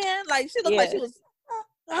man, like she looked like she was.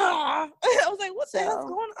 I was like, what the hell's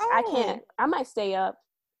going on? I might stay up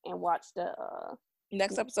and watch the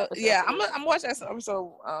next episode. Yeah, I'm watching that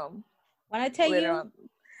episode. When I tell you, I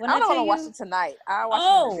don't want to watch it tonight. I watch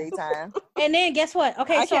it in the daytime. And then guess what?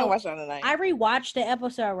 Okay, I can't watch it tonight. I rewatched the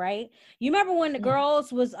episode, right? You remember when the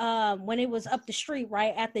girls was when it was up the street,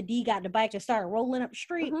 right? After D got the bike and started rolling up the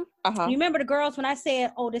street. You remember the girls when I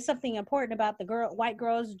said, "Oh, there's something important about the white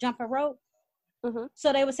girls jumping rope."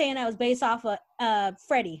 So they were saying that was based off of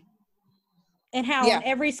Freddy, and how in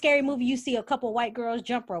every scary movie you see a couple white girls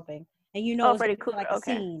jump roping, and you know it's Freddy Krueger, like a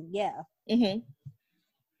scene,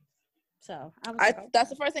 So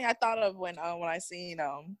that's the first thing I thought of when I seen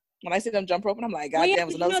them jump rope, and I'm like, God damn, it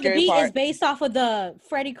was another the scary beat part. is based off of the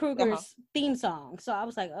Freddy Krueger's theme song, so I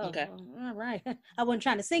was like, oh, okay, all right. I wasn't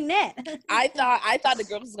trying to sing that. I thought the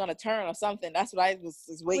girl was gonna turn or something. That's what I was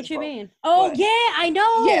waiting. What you for. mean? Oh yeah, I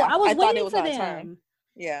know. Yeah, I was waiting was for them. turn.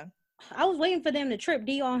 Yeah, I was waiting for them to trip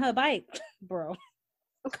D on her bike, bro.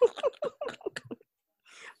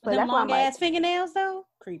 But them long ass fingernails though,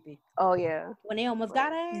 creepy. Oh yeah, when they almost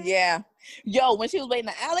got her. Yeah, yo, when she was waiting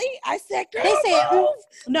in the alley, I said, girl, they said, move.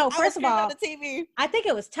 No. First of all, the TV. I think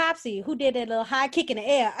it was Topsy who did that little high kick in the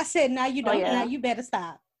air. I said, "Now you don't. Now you better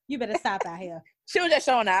stop. You better stop out here." She was just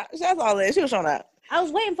showing out. That's all it is. She was showing out. I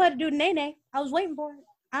was waiting for her to do Nene. I was waiting for it.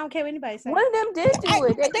 I don't care what anybody says. One of them did do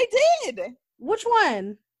it. They did. Which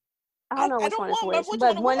one? I don't know which one is which,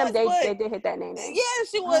 but one of them they did hit that Nene. Yeah,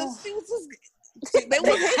 she was. She was just. They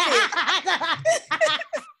was hitting.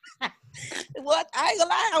 What? I ain't gonna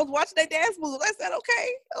lie. I was watching their dance moves. I said,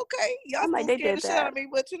 okay, y'all might scared the shit out of me,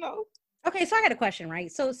 but you know. Okay, so I got a question, right?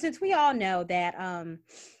 So since we all know that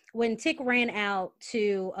when Tick ran out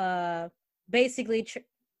to basically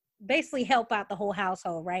basically help out the whole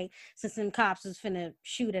household, right? Since them cops was finna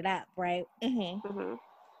shoot it up, right?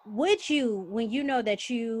 Would you, when you know that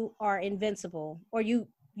you are invincible or you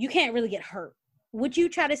can't really get hurt, would you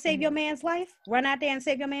try to save your man's life? Run out there and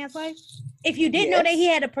save your man's life? If you didn't know that he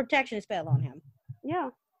had a protection spell on him. Yeah.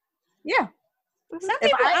 Some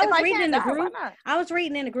people, I was reading in the group. I was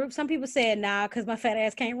reading in the group. Some people said, nah, because my fat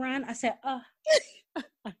ass can't run. I said,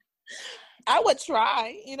 I would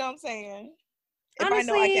try. You know what I'm saying? If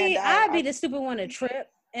honestly, I know I can't die, I'd be the stupid one to trip,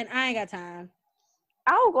 and I ain't got time.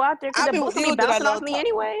 I will go out there because the bullets will be bouncing off me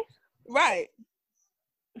anyway. Right.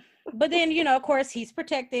 But then, you know, of course, he's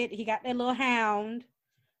protected. He got that little hound.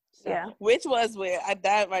 So. Yeah. Which was where I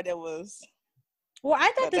died right there was. Well,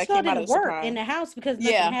 I thought the spell didn't work in the house because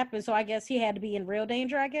nothing happened. So I guess he had to be in real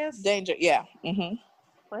danger, I guess. Danger, yeah.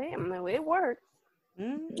 Well, it worked.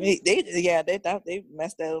 They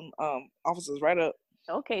messed them officers right up.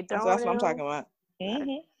 Okay, that's what I'm talking about.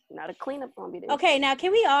 Not a cleanup gonna be there. Okay, now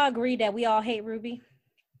can we all agree that we all hate Ruby?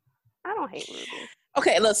 I don't hate Ruby.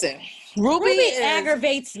 Okay, listen. Ruby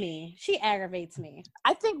aggravates me. She aggravates me.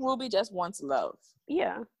 I think Ruby just wants love.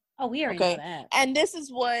 Yeah. Oh, we already know that. And this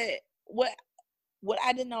is what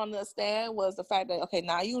I didn't understand was the fact that, okay,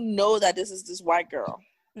 now you know that this is this white girl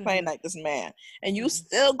playing like this man, and you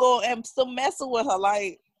still go and still messing with her.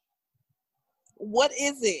 Like, what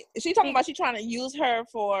is it? Is she talking about she trying to use her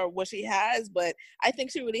for what she has? But I think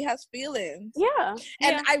she really has feelings. Yeah.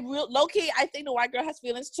 And low key, I think the white girl has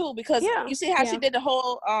feelings too, because you see how she did the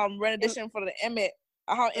whole rendition for the Emmett,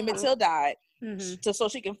 how Emmett Till died. So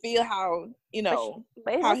she can feel how, you know,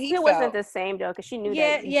 how he felt. Wasn't the same though, because she knew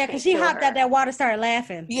that. Yeah, because she hopped out that water, started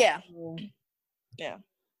laughing. Yeah.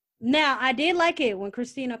 Now I did like it when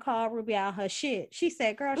Christina called Ruby out her shit. She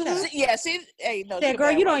said, "Girl, shut up." Yeah, she said,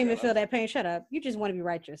 "Girl, you don't even feel that pain. Shut up. You just want to be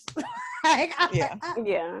righteous." Yeah.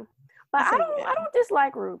 But I don't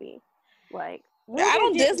dislike Ruby. Like, Ruby I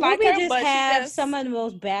don't dislike Ruby her, just but have she just some of the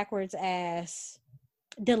most backwards ass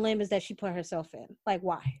dilemmas that she put herself in. Like,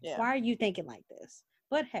 why? Yeah. Why are you thinking like this?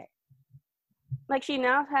 But hey, like she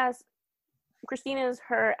now has Christina's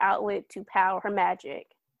her outlet to power her magic.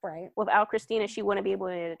 Right. Without Christina, she wouldn't be able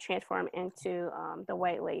to transform into the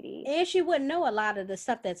white lady, and she wouldn't know a lot of the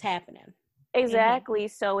stuff that's happening. Exactly.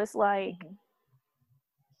 So it's like,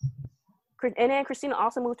 and then Christina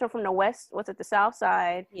also moved her from the west. What's it, the south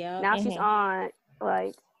side? Yeah. Now she's on.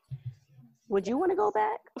 Like, would you want to go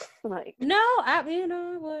back? Like, no, I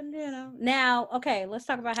wouldn't. Now, okay, let's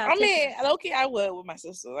talk about how. I mean, low-key, I would with my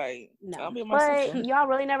sister. Like, no, I'll be with my sister. Y'all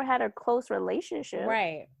really never had a close relationship,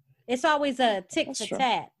 right? It's always a tick for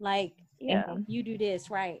tat. Like, you do this,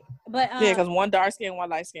 right? But because one dark skin, one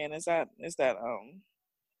light skin. Is that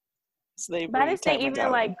slavery? But I just think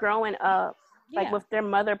even like growing up, like with their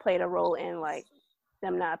mother played a role in like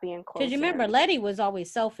them not being close. Because you remember, Letty was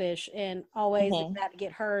always selfish and always got to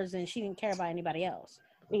get hers, and she didn't care about anybody else.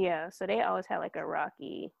 Yeah, so they always had like a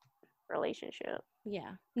rocky relationship.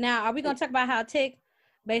 Yeah. Now, are we gonna talk about how Tick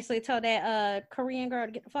basically told that Korean girl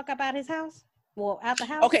to get the fuck up out of his house? Well, out the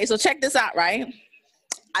house. Okay, so check this out, right?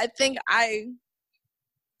 I think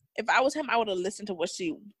if I was him, I would have listened to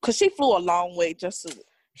because she flew a long way just to.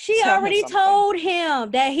 She already told him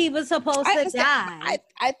that he was supposed to die.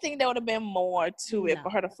 I think there would have been more to it for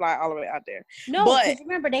her to fly all the way out there. No, but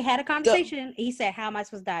remember they had a conversation. He said, "How am I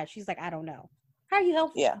supposed to die?" She's like, "I don't know." How are you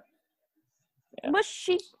helpful? Yeah. But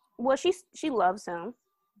she loves him.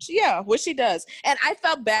 Yeah, which she does, and I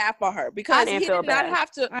felt bad for her because he did not have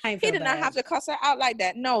to cuss her out like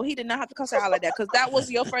that. No, he did not have to cuss her out like that because that was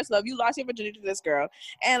your first love. You lost your virginity to this girl,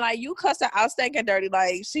 and like you cussed her out, stinking dirty,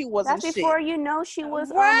 like she wasn't. That's before you know she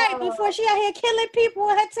was right before she out here killing people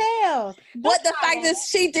with her tail. But the fact is,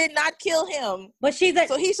 she did not kill him. But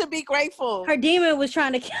so he should be grateful. Her demon was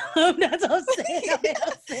trying to kill him. That's what I'm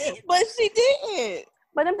saying. But she didn't.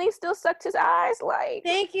 But them things still sucked his eyes. Like,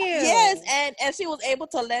 thank you. Yes, and she was able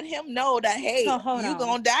to let him know that you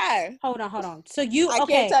gonna die. Hold on. So I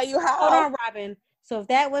can't tell you how. Hold on, Robin. So if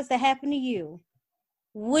that was to happen to you,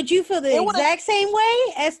 would you feel the exact same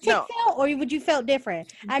way as Tick felt, or would you felt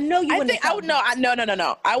different? I know you wouldn't. I would no.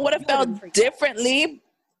 I would have felt differently.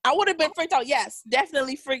 I would have been freaked out. Yes,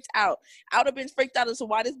 definitely freaked out. I would have been freaked out as to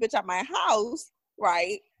why this bitch at my house,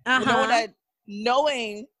 right?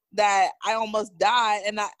 Knowing that I almost died,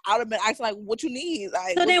 and I would have been asking like, "What you need?"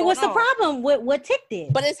 Like, so then, what's the problem with what Tick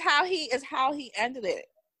did? But it's how he ended it.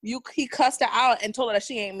 He cussed her out and told her that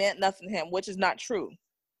she ain't meant nothing to him, which is not true.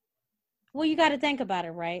 Well, you got to think about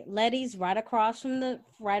it, right? Letty's right across from the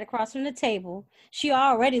table. She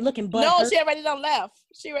already looking No, butthurt. she already done left.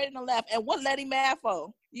 And what Letty mad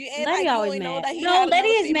for? You ain't Letty like, always you ain't know mad. that he No, had Letty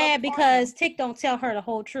another is female mad partner. because Tick don't tell her the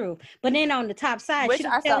whole truth. But then on the top side, Which she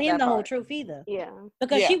I don't tell felt him that the whole part. truth either. Yeah.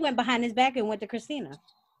 Because she went behind his back and went to Christina.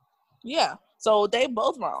 Yeah. So they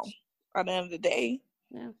both wrong at the end of the day.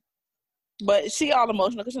 Yeah. But she all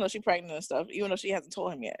emotional because she pregnant and stuff, even though she hasn't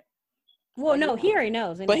told him yet. Well, no, he already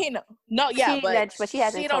knows. But he know. No, yeah, but she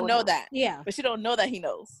hasn't. She don't know that. Yeah. But she don't know that he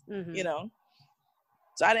knows. Mm-hmm. You know.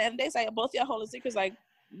 So at the end of the day, it's like both y'all holding secrets. Like,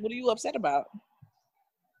 what are you upset about?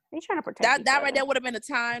 They trying to protect that right there would have been the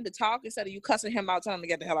time to talk instead of you cussing him out, telling him to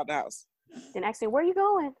get the hell out of the house. Then asking, where you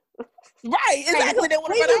going? Right, exactly. They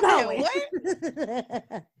would have been out there.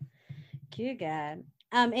 What? Cute God.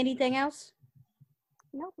 Anything else?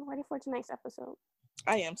 Nope, I'm ready for tonight's episode.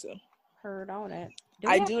 I am too. Heard on it.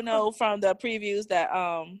 I do know from the previews that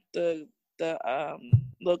the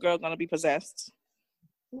little girl gonna be possessed.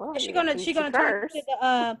 Well, she gonna turn to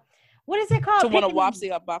the what is it called? To one of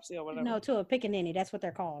Wopsy or whatever. No, to a pickaninny. That's what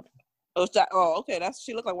they're called. Okay.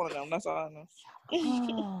 She looked like one of them. That's all I know.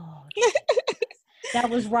 Oh, that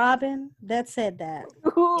was Robin that said that.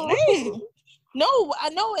 No, I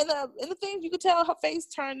know. In the thing, you could tell her face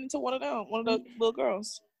turned into one of the little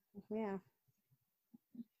girls. Yeah.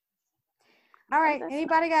 All right.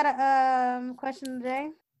 Anybody got a question today?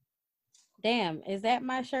 Damn, is that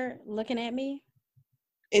my shirt looking at me?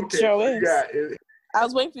 It sure is. Yeah, I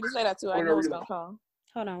was waiting for you to say that too. I know it's gonna come.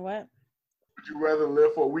 Hold on, what? Would you rather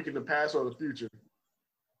live for a week in the past or the future?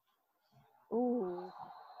 Ooh.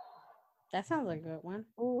 That sounds like a good one.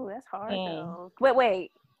 Ooh, that's hard though.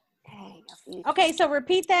 Wait. Dang, okay, so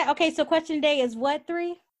repeat that. Okay, so question today is what, 3?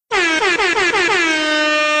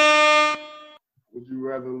 Would you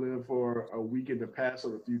rather live for a week in the past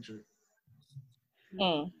or the future?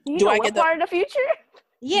 Do you know what part of the future?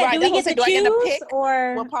 Yeah, right, do we get to choose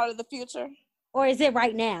or what part of the future? Or is it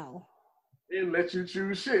right now? It let you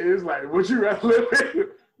choose shit. It's like, would you rather live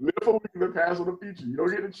for a week in the past or the future? You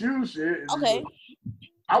don't get to choose shit. Okay.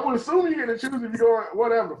 I would assume you get to choose if you go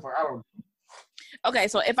whatever. I don't know. Okay,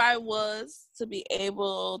 so if I was to be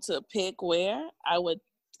able to pick where, I would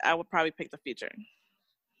probably pick the future.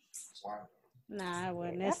 Wow. Nah, I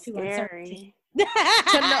wouldn't. That's too uncertain.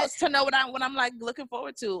 to know what I'm like looking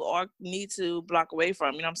forward to or need to block away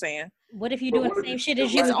from. You know what I'm saying? What if you're doing the same shit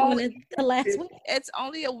as you were doing the last week? It's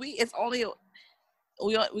only a week.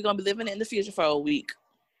 We're gonna be living in the future for a week.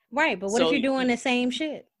 Right, but what if you're doing the same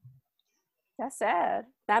shit? That's sad.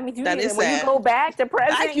 That means when you go back to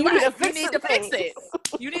present, you need to fix it.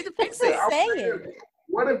 You need to fix it. Say it.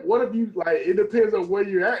 What if you like? It depends on where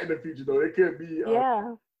you're at in the future, though. It could be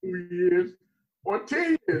 2 years or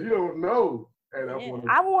 10 years. You don't know.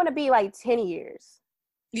 I want to be like 10 years.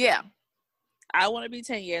 Yeah, I want to be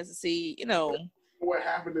 10 years to see. What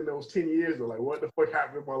happened in those 10 years? Or like, what the fuck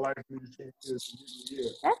happened in my life in these 10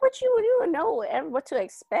 years? That's what you would know. What to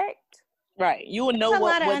expect. Right, you will know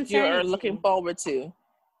what you're looking forward to,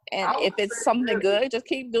 and if it's something good, just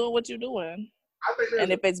keep doing what you're doing.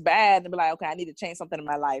 And if it's bad, then be like, okay, I need to change something in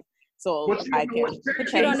my life, so I can.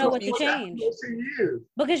 But you don't know what to change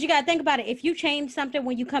because you got to think about it. If you change something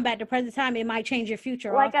when you come back to present time, it might change your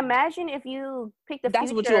future. Like imagine if you pick the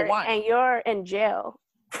future what you want. and you're in jail.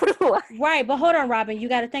 Right, but hold on, Robin. You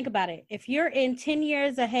got to think about it. If you're in 10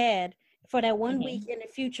 years ahead for that 1 week in the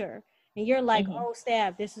future. And you're like, oh,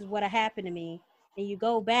 Stab, this is what happened to me. And you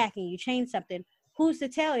go back and you change something. Who's to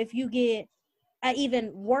tell if you get an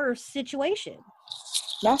even worse situation?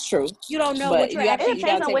 That's true. You don't know what you're actually. It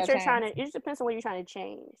depends on what you're trying to. It just depends on what you're trying to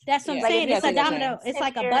change. That's what I'm saying. It's a domino. It's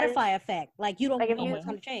like a butterfly effect. Like you don't know what's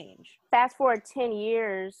going to change. Fast forward 10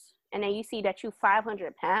 years, and then you see that you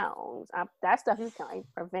 500 pounds. That stuff is kind of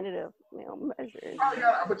preventative, measures.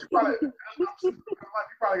 But you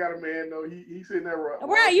probably got a man though. He's sitting there.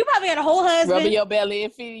 Right, you probably got a whole husband. Rubbing your belly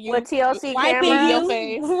and feeding you. With TLC wiping camera. Your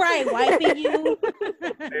face. Right, wiping you.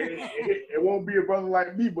 It won't be a brother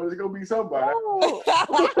like me, but it's gonna be somebody. Oh.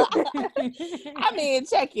 I mean,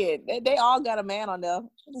 check it. They all got a man on there,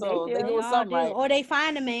 so they doing something right. Or they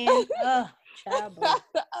find a man. Child.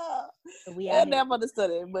 I never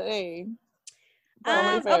understood it, but hey.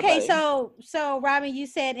 Okay, so Robin, you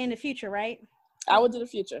said in the future, right? I would do the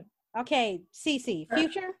future. Okay, Cece,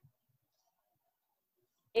 future.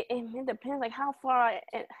 It depends, like how far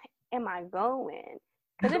am I going?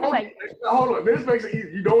 Because if like, hold on, this makes it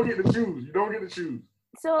easy. You don't get to choose.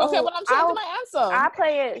 So okay, but I'm changing my answer. I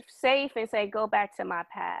play it safe and say go back to my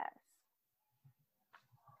past.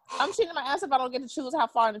 I'm changing my answer if I don't get to choose how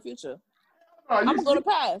far in the future. I'm gonna go to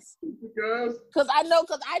past because I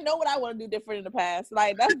know what I want to do different in the past.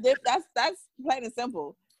 Like that's plain and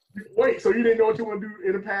simple. Wait, so you didn't know what you want to do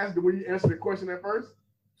in the past when you answered the question at first?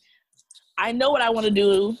 I know what I want to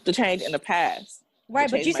do to change in the past. Right,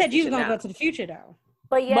 but you said you was gonna go to the future though.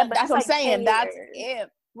 But yeah, but that's what I'm saying. That's years. it,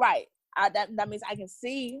 right? That means I can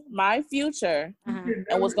see my future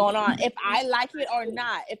and what's going on. If I like it or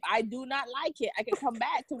not. If I do not like it, I can come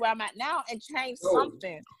back to where I'm at now and change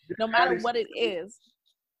something, no matter what it is.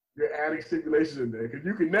 You're adding stipulations in there because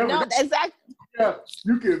you can never. No, exactly. Yeah,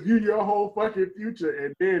 you can view your whole fucking future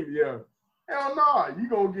and then hell no, you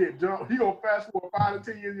gonna get jumped. You gonna fast forward 5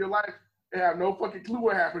 to 10 years of your life and have no fucking clue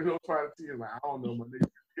what happened in those 5 to 10 years. Like I don't know, my nigga.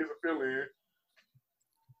 Here's a feeling.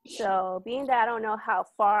 So, being that I don't know how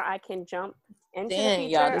far I can jump into the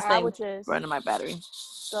future, this I would just running my battery.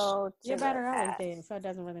 go to You're better always there, so it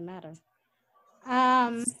doesn't really matter.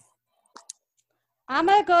 I'm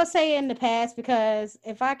gonna go say in the past because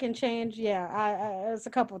if I can change, there's a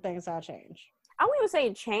couple of things I'll change. I won't even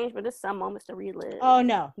say change, but there's some moments to relive. Oh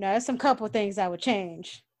no, there's some couple of things I would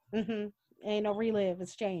change. Ain't no relive,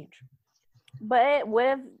 it's change. But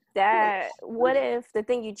what if the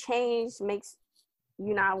thing you changed makes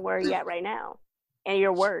you not where you're at right now, and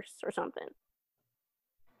you're worse or something?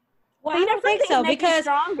 Well, I don't think so because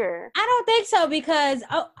stronger. I don't think so because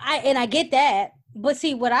I get that, but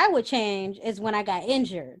see, what I would change is when I got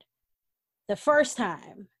injured the first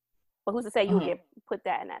time. But who's to say you would get put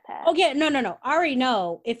that in that past? Oh yeah, no. I already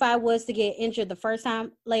know if I was to get injured the first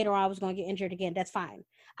time, later on I was going to get injured again. That's fine.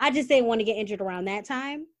 I just didn't want to get injured around that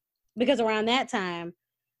time because around that time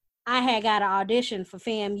I had got an audition for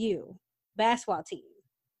FAMU basketball team,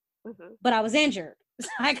 but I was injured, so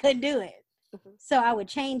I couldn't do it. So I would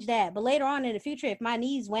change that. But later on in the future, if my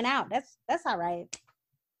knees went out, that's all right.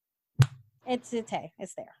 It's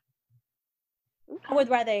there. I would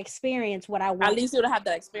rather experience what I want. At least you would have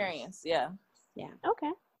that experience. Yeah.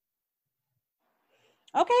 Okay.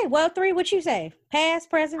 Well, 3, what you say? Past,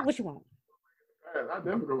 present, what you want? I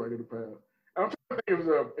definitely go back in the past. I'm trying to think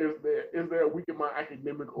is there a week in my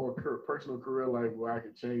academic or personal career life where I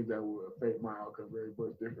could change that would affect my outcome very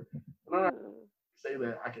much different. And I'm not say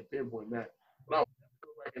that I can pinpoint that. But I would go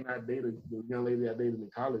back and not date the young lady I dated in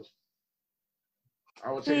college.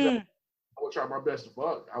 I would change that. I would try my best to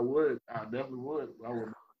fuck. I definitely would. I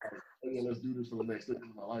would. Let's do this for the next 6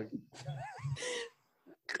 months of my life.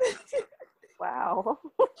 Wow.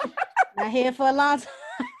 Not here for a long time.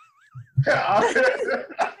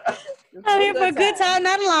 I'm I'm here for a good time,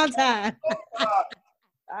 not a long time.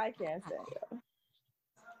 I can't say that.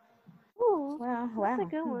 Ooh, wow. That's a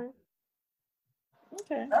good one.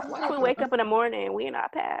 Okay. We wake up in the morning and we in our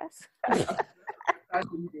past.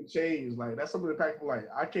 Actually, you can change. Like that's something that people like.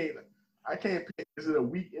 I can't pick. Is it a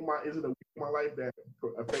week in my life that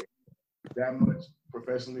affects that much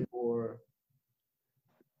professionally or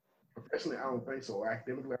professionally? I don't think so.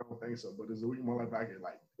 Academically, I don't think so. But is it a week in my life I could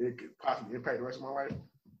it could possibly impact the rest of my life?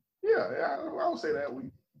 Yeah, I would say that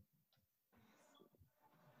week.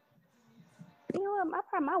 You know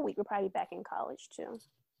what? My week would probably be back in college too.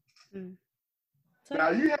 So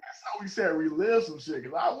now you had something you said relive some shit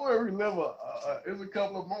because I would relive there's a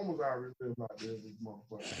couple of moments I relive out there this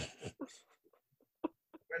motherfucker.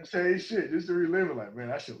 And change shit just to relive it. Like, man,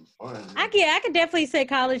 that shit was fun. Man. I could definitely say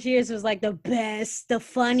college years was like the best, the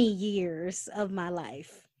funny years of my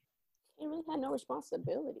life. You really had no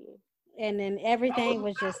responsibility. And then everything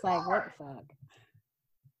was just like, what the fuck?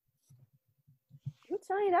 I'm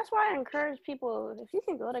telling you, that's why I encourage people, if you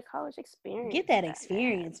can go to college, experience. Get that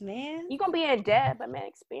experience, man. You're going to be in debt, but man,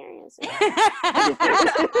 experience it.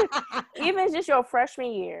 Even just your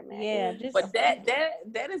freshman year, man. Yeah. But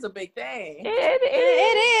that is a big thing.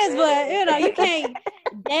 It is, but you can't,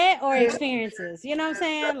 debt or experiences. You know what I'm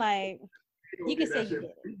saying? Like, you can say you did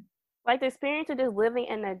it. Like the experience of just living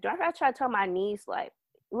in the dorm. I try to tell my niece, like,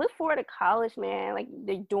 look forward to college, man. Like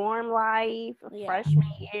the dorm life, freshman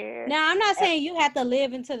year. Now, I'm not saying you have to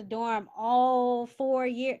live into the dorm all 4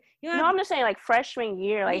 years. I'm just saying like freshman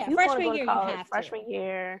year. Like if you want to go to college, freshman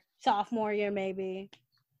year, sophomore year, maybe.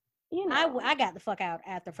 You know, I got the fuck out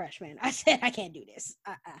after freshman. I said I can't do this.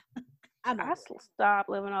 I stopped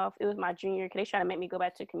living off. It was my junior year because they tried to make me go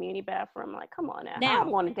back to community bathroom. I'm like, come on now.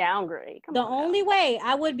 I'm going to downgrade. The only way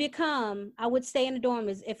I would stay in the dorm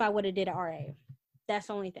is if I would have did an RA. That's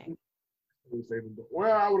the only thing.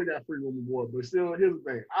 Well, I would have got free room and board, but still, here's the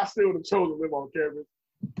thing. I still would have chosen to live on campus.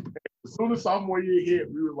 As soon as sophomore year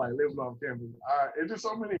hit, we were like living on campus. It's just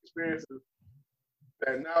so many experiences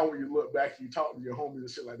that now when you look back, you talk to your homies and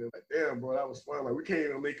shit like that, like, damn, bro, that was fun. Like, we can't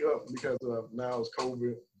even link up because of now it's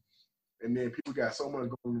COVID. And then people got so much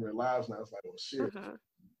going on in their lives now. It's like, oh, shit.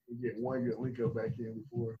 We get one good link up back in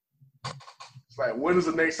before. It's like, when is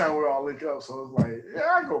the next time we all link up? So it's like, yeah,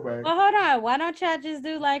 I'll go back. Well, hold on. Why don't y'all just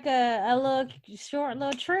do like a little short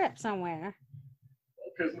little trip somewhere?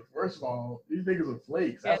 Because first of all, these niggas are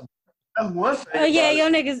flakes. That's one thing. Oh yeah, your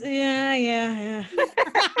niggas. Yeah.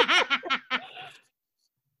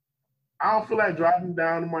 I don't feel like driving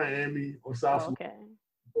down to Miami or South Florida. Okay.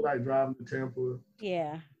 I feel like driving to Tampa.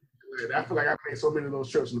 Yeah. I feel like I've made so many of those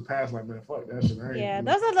trips in the past. Like, man, fuck that shit. Yeah,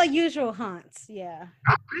 those are the usual haunts. Yeah.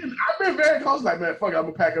 I've been very close. Like, man, fuck, I'm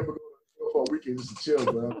gonna pack up and go for a weekend just to chill,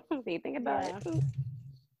 bro. You think about it.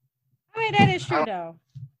 I mean, that is true though.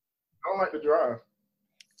 I don't like to drive.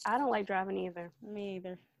 I don't like driving either. Me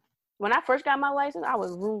either. When I first got my license, I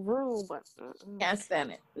was vroom, but Can't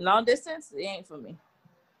stand it. Long distance, it ain't for me.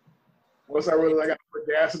 Once I realized I got to put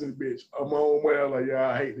gas in this bitch, I'm my own way. I'm like,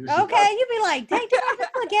 yeah, I hate this shit. Okay, you be like, dang, did I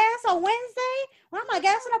just put gas on Wednesday? Why am I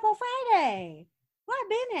gassing up on Friday? Where I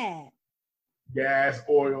been at? Gas,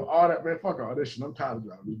 oil, all that, man. Fuck all this shit. I'm tired of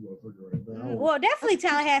driving this motherfucker right now. Well, definitely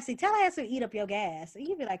Tallahassee. Tallahassee will eat up your gas.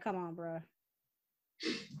 You be like, come on, bro.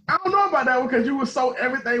 I don't know about that because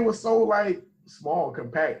everything was so like small,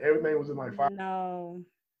 compact. Everything was in like 5. No,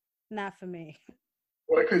 not for me.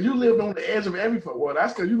 Well, because you lived on the edge of everything. Well,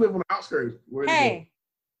 that's because you live on the outskirts. Hey,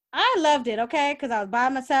 I loved it, okay? Because I was by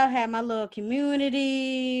myself, had my little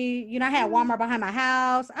community. You know, I had Walmart behind my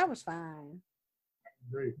house. I was fine.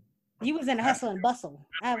 Great. You was in the hustle and bustle.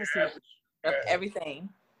 I was here. Everything.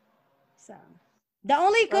 So the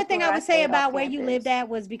only good thing I would say about where campus. you lived at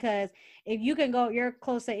was because if you can go, you're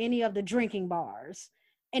close to any of the drinking bars,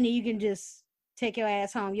 and then you can just take your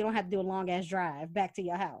ass home. You don't have to do a long ass drive back to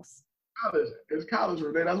your house. College. It's college,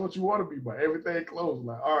 Renee. That's what you want to be, but everything closed.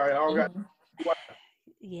 Like, all right, I don't got.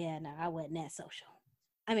 Yeah, no, I wasn't that social.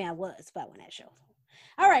 I mean, I was, but I wasn't that social.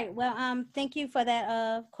 All right. Well, thank you for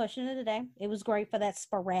that question of the day. It was great for that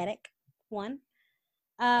sporadic one.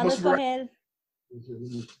 Let's go ahead.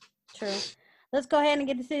 True. Let's go ahead and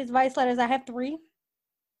get to these advice letters. I have 3.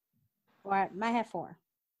 Or I might have 4.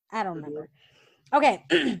 I don't remember. Okay.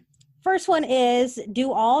 First one is,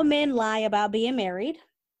 do all men lie about being married?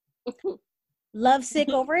 Love sick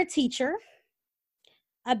over a teacher?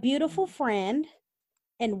 A beautiful friend?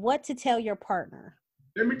 And what to tell your partner?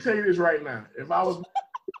 Let me tell you this right now. If I was,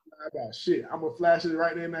 I got shit. I'm gonna flash it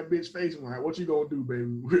right there in that bitch face. I'm like, what you gonna do,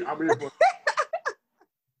 baby? I'm here for.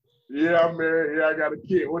 Yeah, I'm married. Yeah, I got a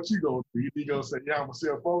kid. What you gonna do? You gonna say, yeah, I'm gonna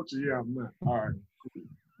sell poetry? Yeah, I'm not. All right.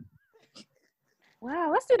 wow,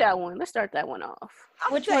 let's do that one. Let's start that one off.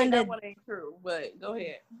 Which one? That one ain't true, but go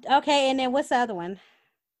ahead. Okay, and then what's the other one?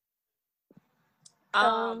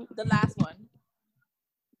 The last one.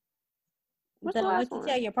 What's The the what last to one?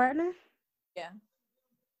 tell your partner? Yeah.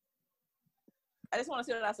 I just want to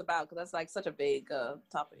see what that's about because that's like such a big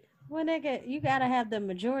topic. Well, nigga, you gotta have the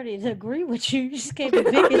majority to agree with you. You just can't be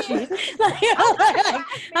picking shit. Like,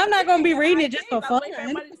 I'm not gonna be reading it just for fun.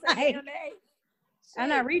 Like, I'm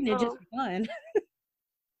not reading it just for fun.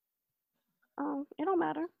 It don't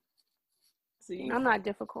matter. See, I'm not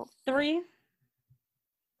difficult. 3.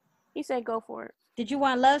 He said go for it. Did you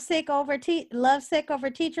want love sick over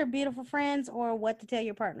teacher, beautiful friends, or what to tell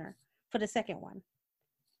your partner for the second one?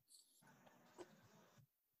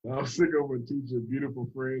 I'm sick of a teacher, beautiful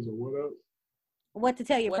friends, or what else? What to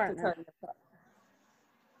tell your partner?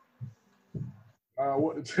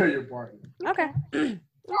 What to tell your partner? Okay.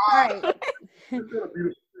 All right.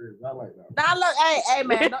 I like that. Nah, look, hey,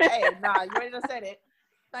 man, you ready to say it?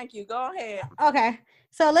 Thank you. Go ahead. Okay.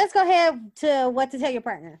 So let's go ahead to what to tell your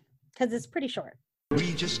partner because it's pretty short.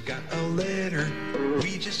 We just got a letter.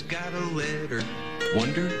 We just got a letter.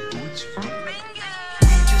 Wonder who it's from. We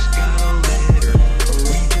just got a letter.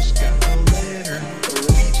 We just got a letter.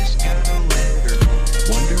 We just got a letter.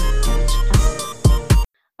 Wonder who it's from.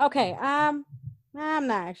 Okay. I'm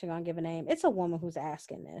not actually gonna give a name. It's a woman who's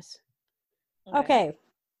asking this. Okay.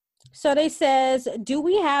 So they says, do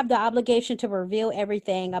we have the obligation to reveal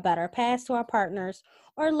everything about our past to our partners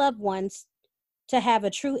or loved ones to have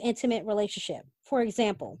a true intimate relationship? For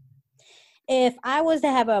example, if I was to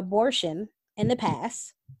have an abortion in the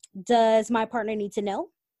past, does my partner need to know?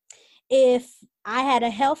 If I had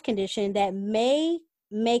a health condition that may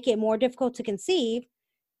make it more difficult to conceive,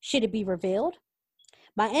 should it be revealed?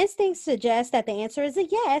 My instincts suggest that the answer is a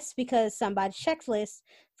yes, because somebody's checklist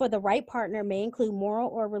for the right partner may include moral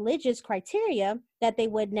or religious criteria that they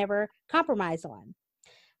would never compromise on.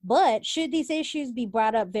 But should these issues be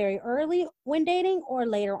brought up very early when dating or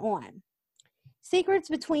later on? Secrets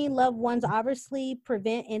between loved ones obviously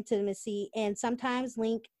prevent intimacy and sometimes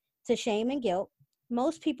link to shame and guilt.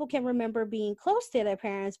 most people can remember being close to their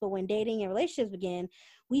parents, but when dating and relationships begin,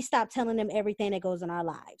 we stop telling them everything that goes in our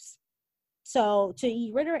lives. So to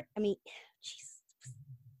illiterate, Jesus.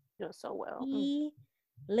 You know so well.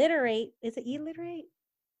 Illiterate, is it illiterate?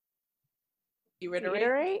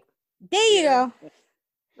 Reiterate? There you go.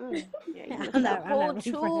 Yeah, you I'm got not really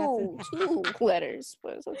two letters,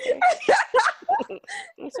 but it's okay.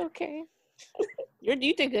 It's okay. You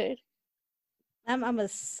did good. I'm gonna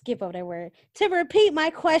skip over that word. To repeat my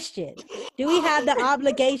question, do we have the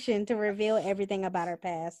obligation to reveal everything about our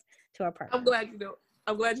past to our partner? I'm glad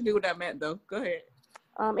you knew what that meant, though. Go ahead.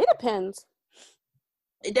 It depends.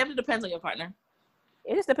 It definitely depends on your partner.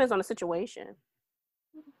 It just depends on the situation.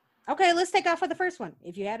 Okay, let's take off for the first one.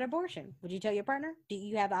 If you had an abortion, would you tell your partner? Do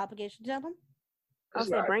you have the obligation to tell them? I was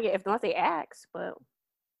gonna bring it unless they ask, but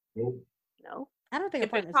Nope. no. I don't think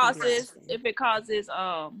If it causes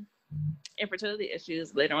infertility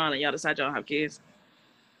issues later on, and y'all decide y'all don't have kids.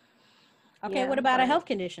 Okay, Yeah, what about a health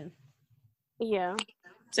condition? Yeah.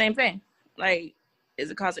 Same thing. Like, is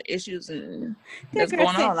it causing issues and That what's girl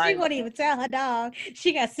going said on? Like, she won't even tell her dog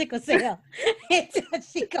she got sickle cell until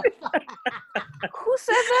she go. Who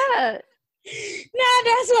said that? No,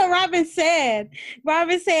 that's what Robin said.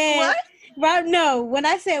 Robin said, what? No, when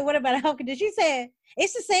I said, what about a health condition? She said,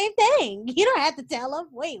 it's the same thing. You don't have to tell them.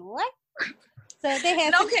 Wait, what? So if they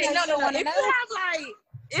have no. If you another. have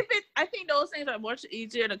I think those things are much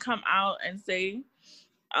easier to come out and say.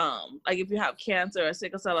 Like if you have cancer or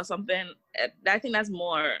sickle cell or something, I think that's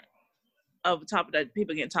more of a topic that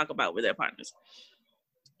people can talk about with their partners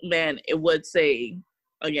than it would say,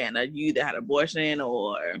 again, that you either had abortion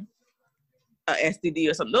or a STD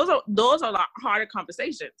or something. Those are a lot harder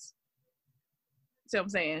conversations. See what I'm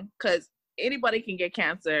saying? Because anybody can get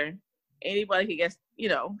cancer. Anybody can get,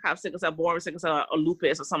 have sickle cell, born with sickle cell or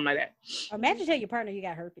lupus or something like that. Imagine tell your partner you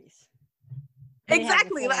got herpes.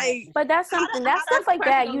 Exactly, like. But that's something. That's stuff like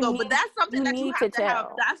that. But that's something that you have to have.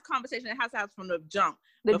 That's a conversation that has to have from the jump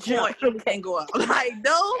before anything go up. Like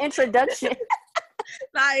no introduction.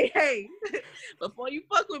 Like, hey, before you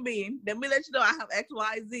fuck with me, let me let you know I have X,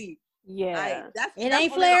 Y, Z. Yeah, like, it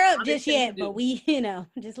ain't flare up just yet, but we,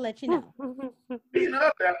 just let you know. Speaking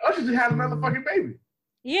of that, Usher just had another fucking baby.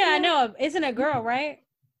 Yeah, I know. Isn't a girl, right?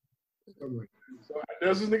 So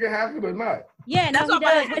does this nigga have it or not? Yeah, no, he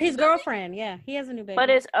does. With his girlfriend. Yeah, he has a new baby. But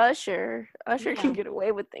it's Usher. Usher can get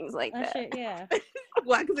away with things like Usher, that. Yeah.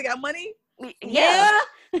 Why? Because they got money? Yeah.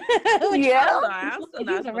 Yeah. I'm if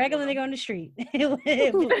he was a regular nigga on the street. I'm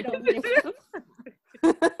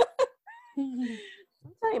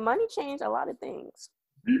telling you, money changed a lot of things.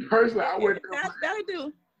 Me personally, I wouldn't. That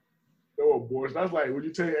do. No abortion. That's like when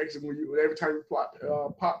you tell your ex every time you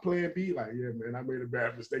pop Plan B, like, yeah, man, I made a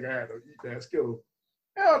bad mistake. I had to eat that Skittle.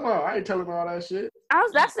 Hell no, I ain't telling all that shit.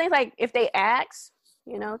 That's things like if they ask,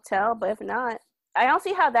 tell. But if not, I don't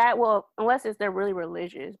see how that will, unless they're really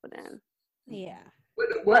religious. But then, yeah.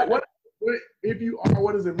 What if you are?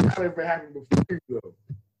 What does it matter if it happened before you go?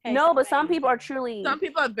 No, but some people are truly. Some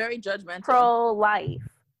people are very judgmental. Pro-life.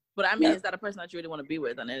 But I mean, is that a person that you really want to be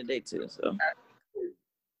with on the end of the day too? So.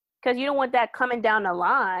 Because you don't want that coming down the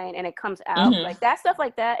line and it comes out like that stuff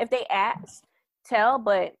like that. If they ask, tell,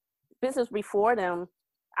 but business before them,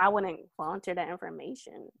 I wouldn't volunteer that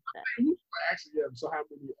information. Actually, yeah. So how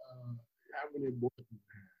many abortions?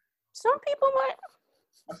 Some people might.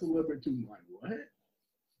 That's a little bit too much. What?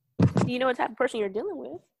 You know what type of person you're dealing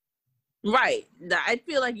with. Right. I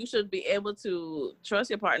feel like you should be able to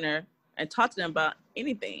trust your partner and talk to them about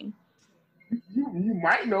anything. You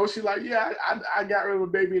might know. She's like, yeah, I got rid of a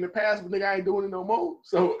baby in the past, but nigga, I ain't doing it no more.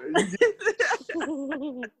 So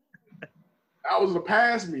I was the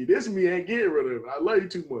past me. This me ain't getting rid of it. I love you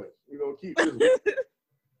too much. We're gonna keep this one.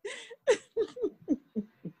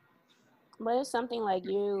 But it's something like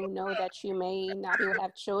that you may not be able to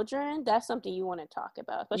have children. That's something you want to talk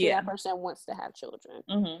about, especially that person wants to have children.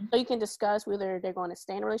 Mm-hmm. So you can discuss whether they're going to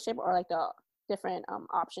stay in a relationship or like the different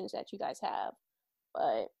options that you guys have.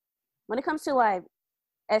 But when it comes to like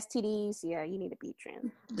STDs, yeah, you need to be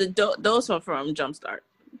trans. Those are from Jumpstart.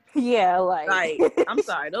 Yeah, like I'm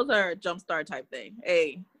sorry, those are Jumpstart type thing.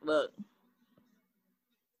 Hey, look,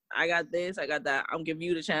 I got this, I got that. I'm giving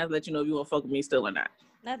you the chance to let you know if you want to fuck with me still or not.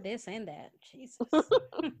 Not this and that. Jesus.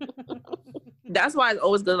 That's why it's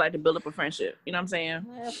always good, like, to build up a friendship. You know what I'm saying?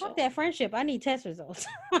 Fuck that friendship. I need test results.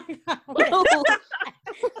 The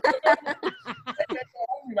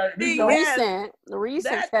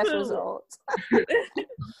recent test results.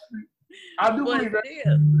 I do believe that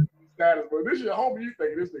status, but this your homie. You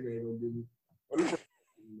think this nigga ain't gonna give me?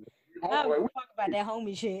 Oh, Like, we talk about that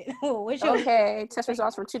homie shit. What's your Okay, test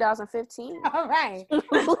results from 2015. all right?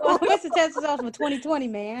 Well, what's the test results for 2020,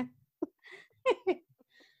 man?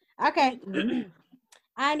 Okay.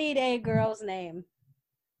 I need a girl's name.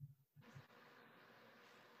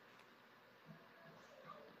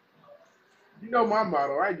 you know my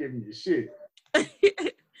motto. I give you shit.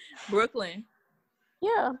 Brooklyn.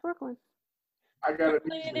 Yeah, Brooklyn. I gotta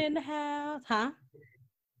Brooklyn in the house, huh?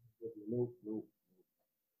 Nope.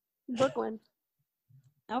 Brooklyn.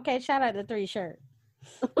 Okay, shout out to 3 shirt.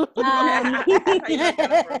 How you know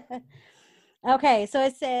that, bro? Okay, so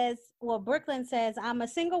it says, well, Brooklyn says, I'm a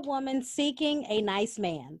single woman seeking a nice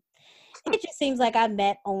man. It just seems like I've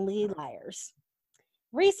met only liars.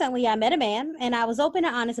 Recently, I met a man and I was open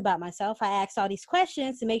and honest about myself. I asked all these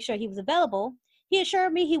questions to make sure he was available. He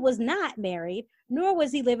assured me he was not married, nor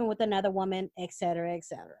was he living with another woman, etc.,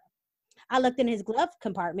 etc. I looked in his glove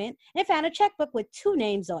compartment and found a checkbook with 2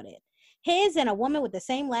 names on it, his and a woman with the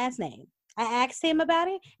same last name. I asked him about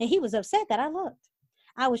it and he was upset that I looked.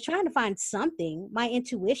 I was trying to find something. My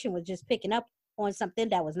intuition was just picking up on something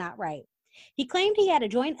that was not right. He claimed he had a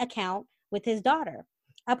joint account with his daughter.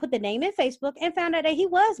 I put the name in Facebook and found out that he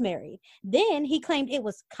was married. Then he claimed it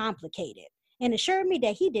was complicated and assured me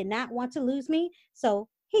that he did not want to lose me, so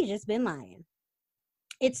he's just been lying.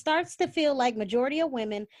 It starts to feel like majority of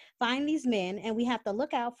women find these men, and we have to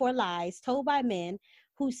look out for lies told by men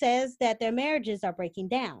who says that their marriages are breaking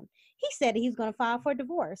down. He said he's going to file for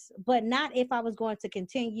divorce, but not if I wasn't going to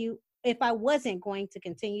continue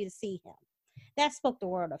to see him. That spoke the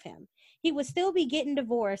world of him. He would still be getting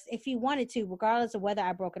divorced if he wanted to, regardless of whether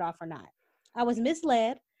I broke it off or not. I was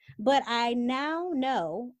misled, but I now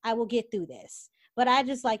know I will get through this. But I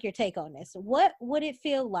just like your take on this. What would it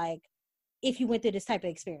feel like if you went through this type of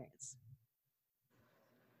experience?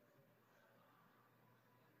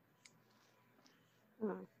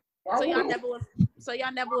 So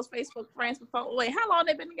y'all never was Facebook friends before? Wait, how long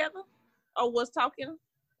they been together? Or was talking?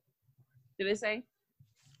 Did they say?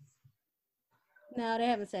 No, they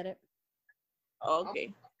haven't said it. Oh,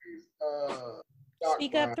 okay.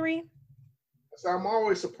 Speak up, 3. So I'm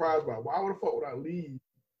always surprised by why the fuck would I leave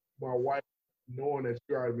my wife knowing that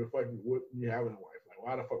she already been fucking with me having a wife? Like,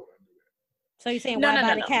 why the fuck would I do that? So you're saying why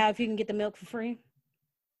buy the cow if you can get the milk for free?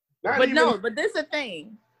 But this is the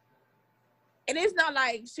thing. And it's not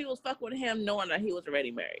like she was fucking with him knowing that he was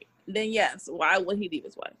already married. Then yes, why would he leave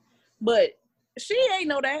his wife? But she ain't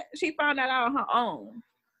know that. She found that out on her own.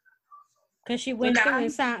 Because she went through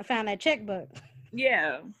and found that checkbook.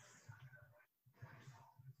 Yeah.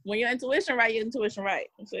 When your intuition right, your intuition right.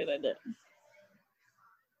 I'll say it like that.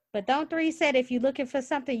 But don't 3 said if you're looking for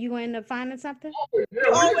something, you end up finding something? You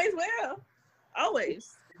always will.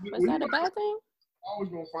 Always. Was that a bad thing? Always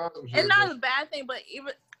gonna find some shit. It's not a bad thing, but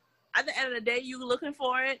even at the end of the day, you looking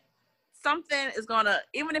for it, something is gonna,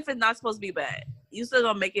 even if it's not supposed to be bad, you still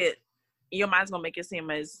gonna make it, your mind's gonna make it seem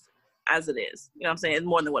as it is. You know what I'm saying? It's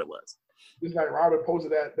more than what it was. It's like Robert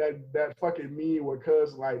posted that fucking meme where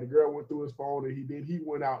cuz like the girl went through his phone and he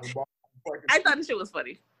went out and bought fucking I thought the shit was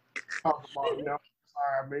funny. Talking about, you know,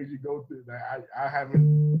 sorry I made you go through that. I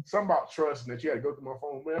haven't, something about trust and that you had to go through my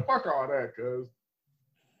phone. Man, fuck all that, cuz.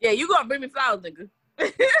 Yeah, you gonna bring me flowers, nigga.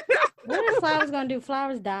 What is flowers gonna do?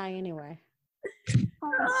 Flowers die anyway. Oh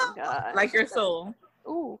my God. Like your soul.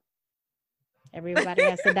 Ooh. Everybody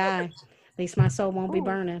has to die. At least my soul won't be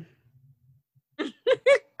burning.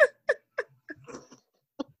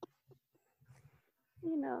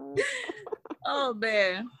 You know. Oh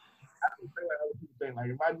man. Like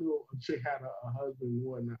if I knew a chick had a husband and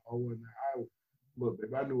whatnot, I would look.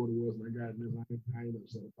 If I knew what it was, and I got this, I ain't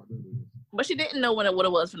upset if I knew it. But she didn't know what it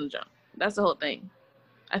was from the jump. That's the whole thing.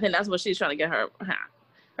 I think that's what she's trying to get her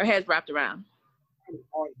head wrapped around.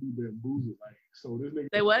 Like, so this nigga.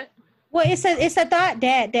 Say what? Well, it's a thought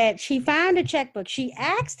that she found a checkbook. She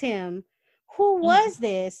asked him, who was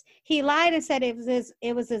this? He lied and said it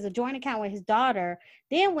was his a joint account with his daughter.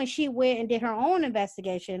 Then when she went and did her own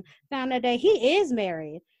investigation, found out that he is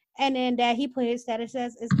married. And then that he put his status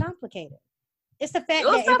as it's complicated. It's the fact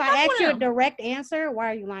that if I ask you a direct answer,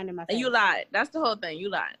 why are you lying to my face? And you lied. That's the whole thing. You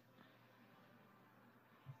lied.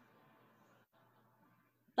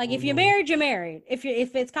 Like if you're married, you're married. If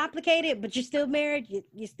it's complicated, but you're still married,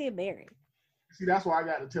 you're still married. See, that's why I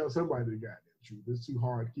got to tell somebody the goddamn truth. It's too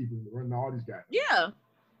hard to keep running all these guys. Yeah.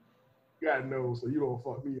 You gotta know so you don't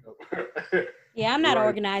fuck me up. Yeah, I'm not an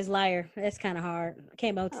organized liar. That's kind of hard. I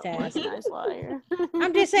can't multitask. Organized liar.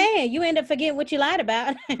 I'm just saying, you end up forgetting what you lied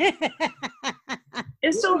about.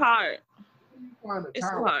 It's too hard. It's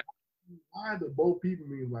too hard. Why do both people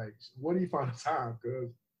mean like? What do you find the time? Cause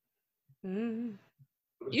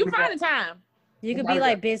you find the time. You could be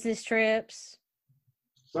like business trips.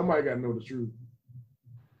 Somebody got to know the truth.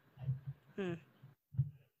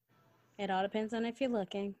 It all depends on if you're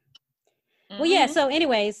looking. Well, yeah. So,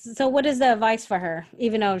 anyways, so what is the advice for her?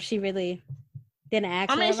 Even though she really didn't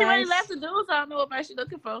ask. I mean, for she already advice. left the dude, so I don't know what advice she's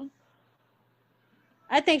looking for.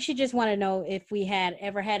 I think she just want to know if we had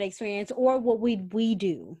ever had experience or what we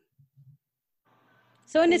do.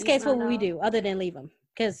 So in this case, what would we do other than leave him?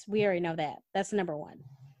 Because we already know that. That's number one.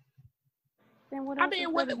 Then what I else mean,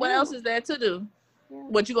 is what there to do? else is there to do? Yeah.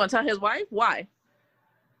 What, you gonna tell his wife? Why?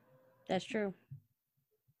 That's true.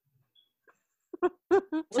 What's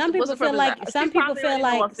Some the people feel purpose like of that? some She people probably feel already know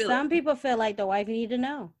like her feelings. some people feel like the wife need to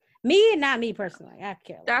know. Me, not me personally. I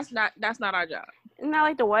care less. That's not our job. Not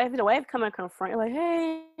like the wife come and confront, like,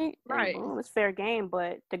 hey, Right. Well, it's fair game,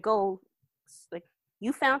 but to go, like,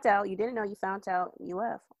 you found out, you didn't know, you found out, you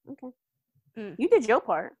left. Okay. You did your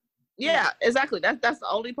part. Yeah, exactly. That's the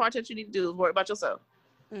only part that you need to do is worry about yourself.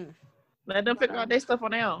 Let them figure out their stuff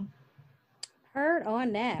on their own. Heard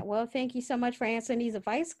on that. Well, thank you so much for answering these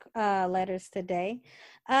advice letters today.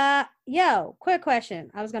 Yo, quick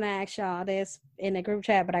question. I was gonna ask y'all this in the group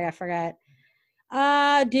chat, but I forgot.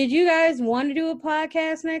 Did you guys want to do a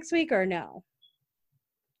podcast next week or no?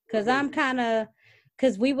 Because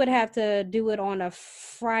because we would have to do it on a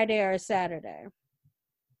Friday or a Saturday.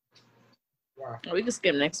 Wow. We can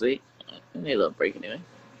skip next week. We need a little break anyway.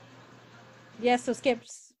 Yeah, so skip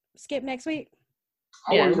next week.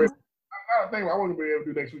 I wasn't going to be able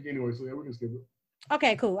to do next week anyway, so yeah, we can skip it.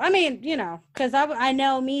 Okay, cool. I mean, because I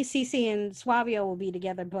know me, Cece, and Suavio will be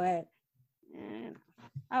together, but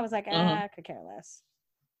I was like, I could care less.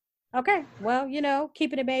 Okay, well,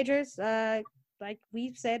 keeping it majors. Like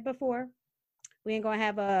we've said before, we ain't gonna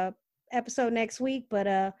have a episode next week,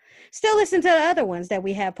 but still listen to the other ones that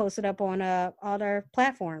we have posted up on all our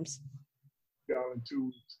platforms. Y'all in 2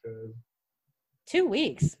 weeks, cuz. 2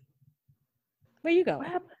 weeks. Where you go? What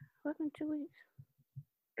happened? What in 2 weeks?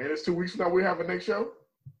 And it's 2 weeks from now we have a next show?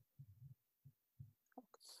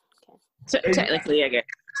 Okay. Technically, I guess.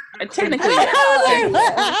 Technically,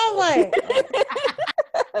 I was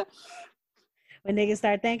like, when niggas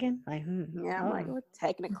start thinking, like, Yeah, I'm like, well,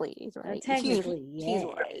 technically, he's right. Technically, He's yes.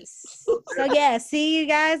 right. So yeah, see you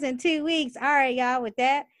guys in 2 weeks. All right, y'all. With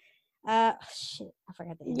that, shit, I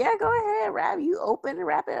forgot the end. Yeah, go ahead, Rap. You open and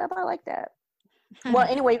wrap it up. I like that. Well,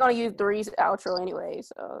 anyway, you're gonna use Three's outro anyway,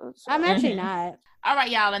 so. I'm actually not. All right,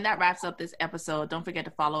 y'all, and that wraps up this episode. Don't forget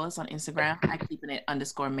to follow us on Instagram at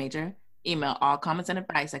keepingit_major. Email all comments and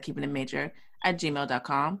advice at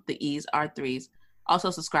keepingitmajor@gmail.com. The E's are threes.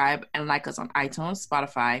 Also subscribe and like us on iTunes,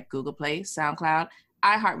 Spotify, Google Play, SoundCloud,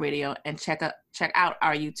 iHeartRadio, and check out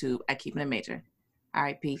our YouTube at Keeping It Major. All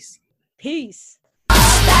right, peace. Peace. All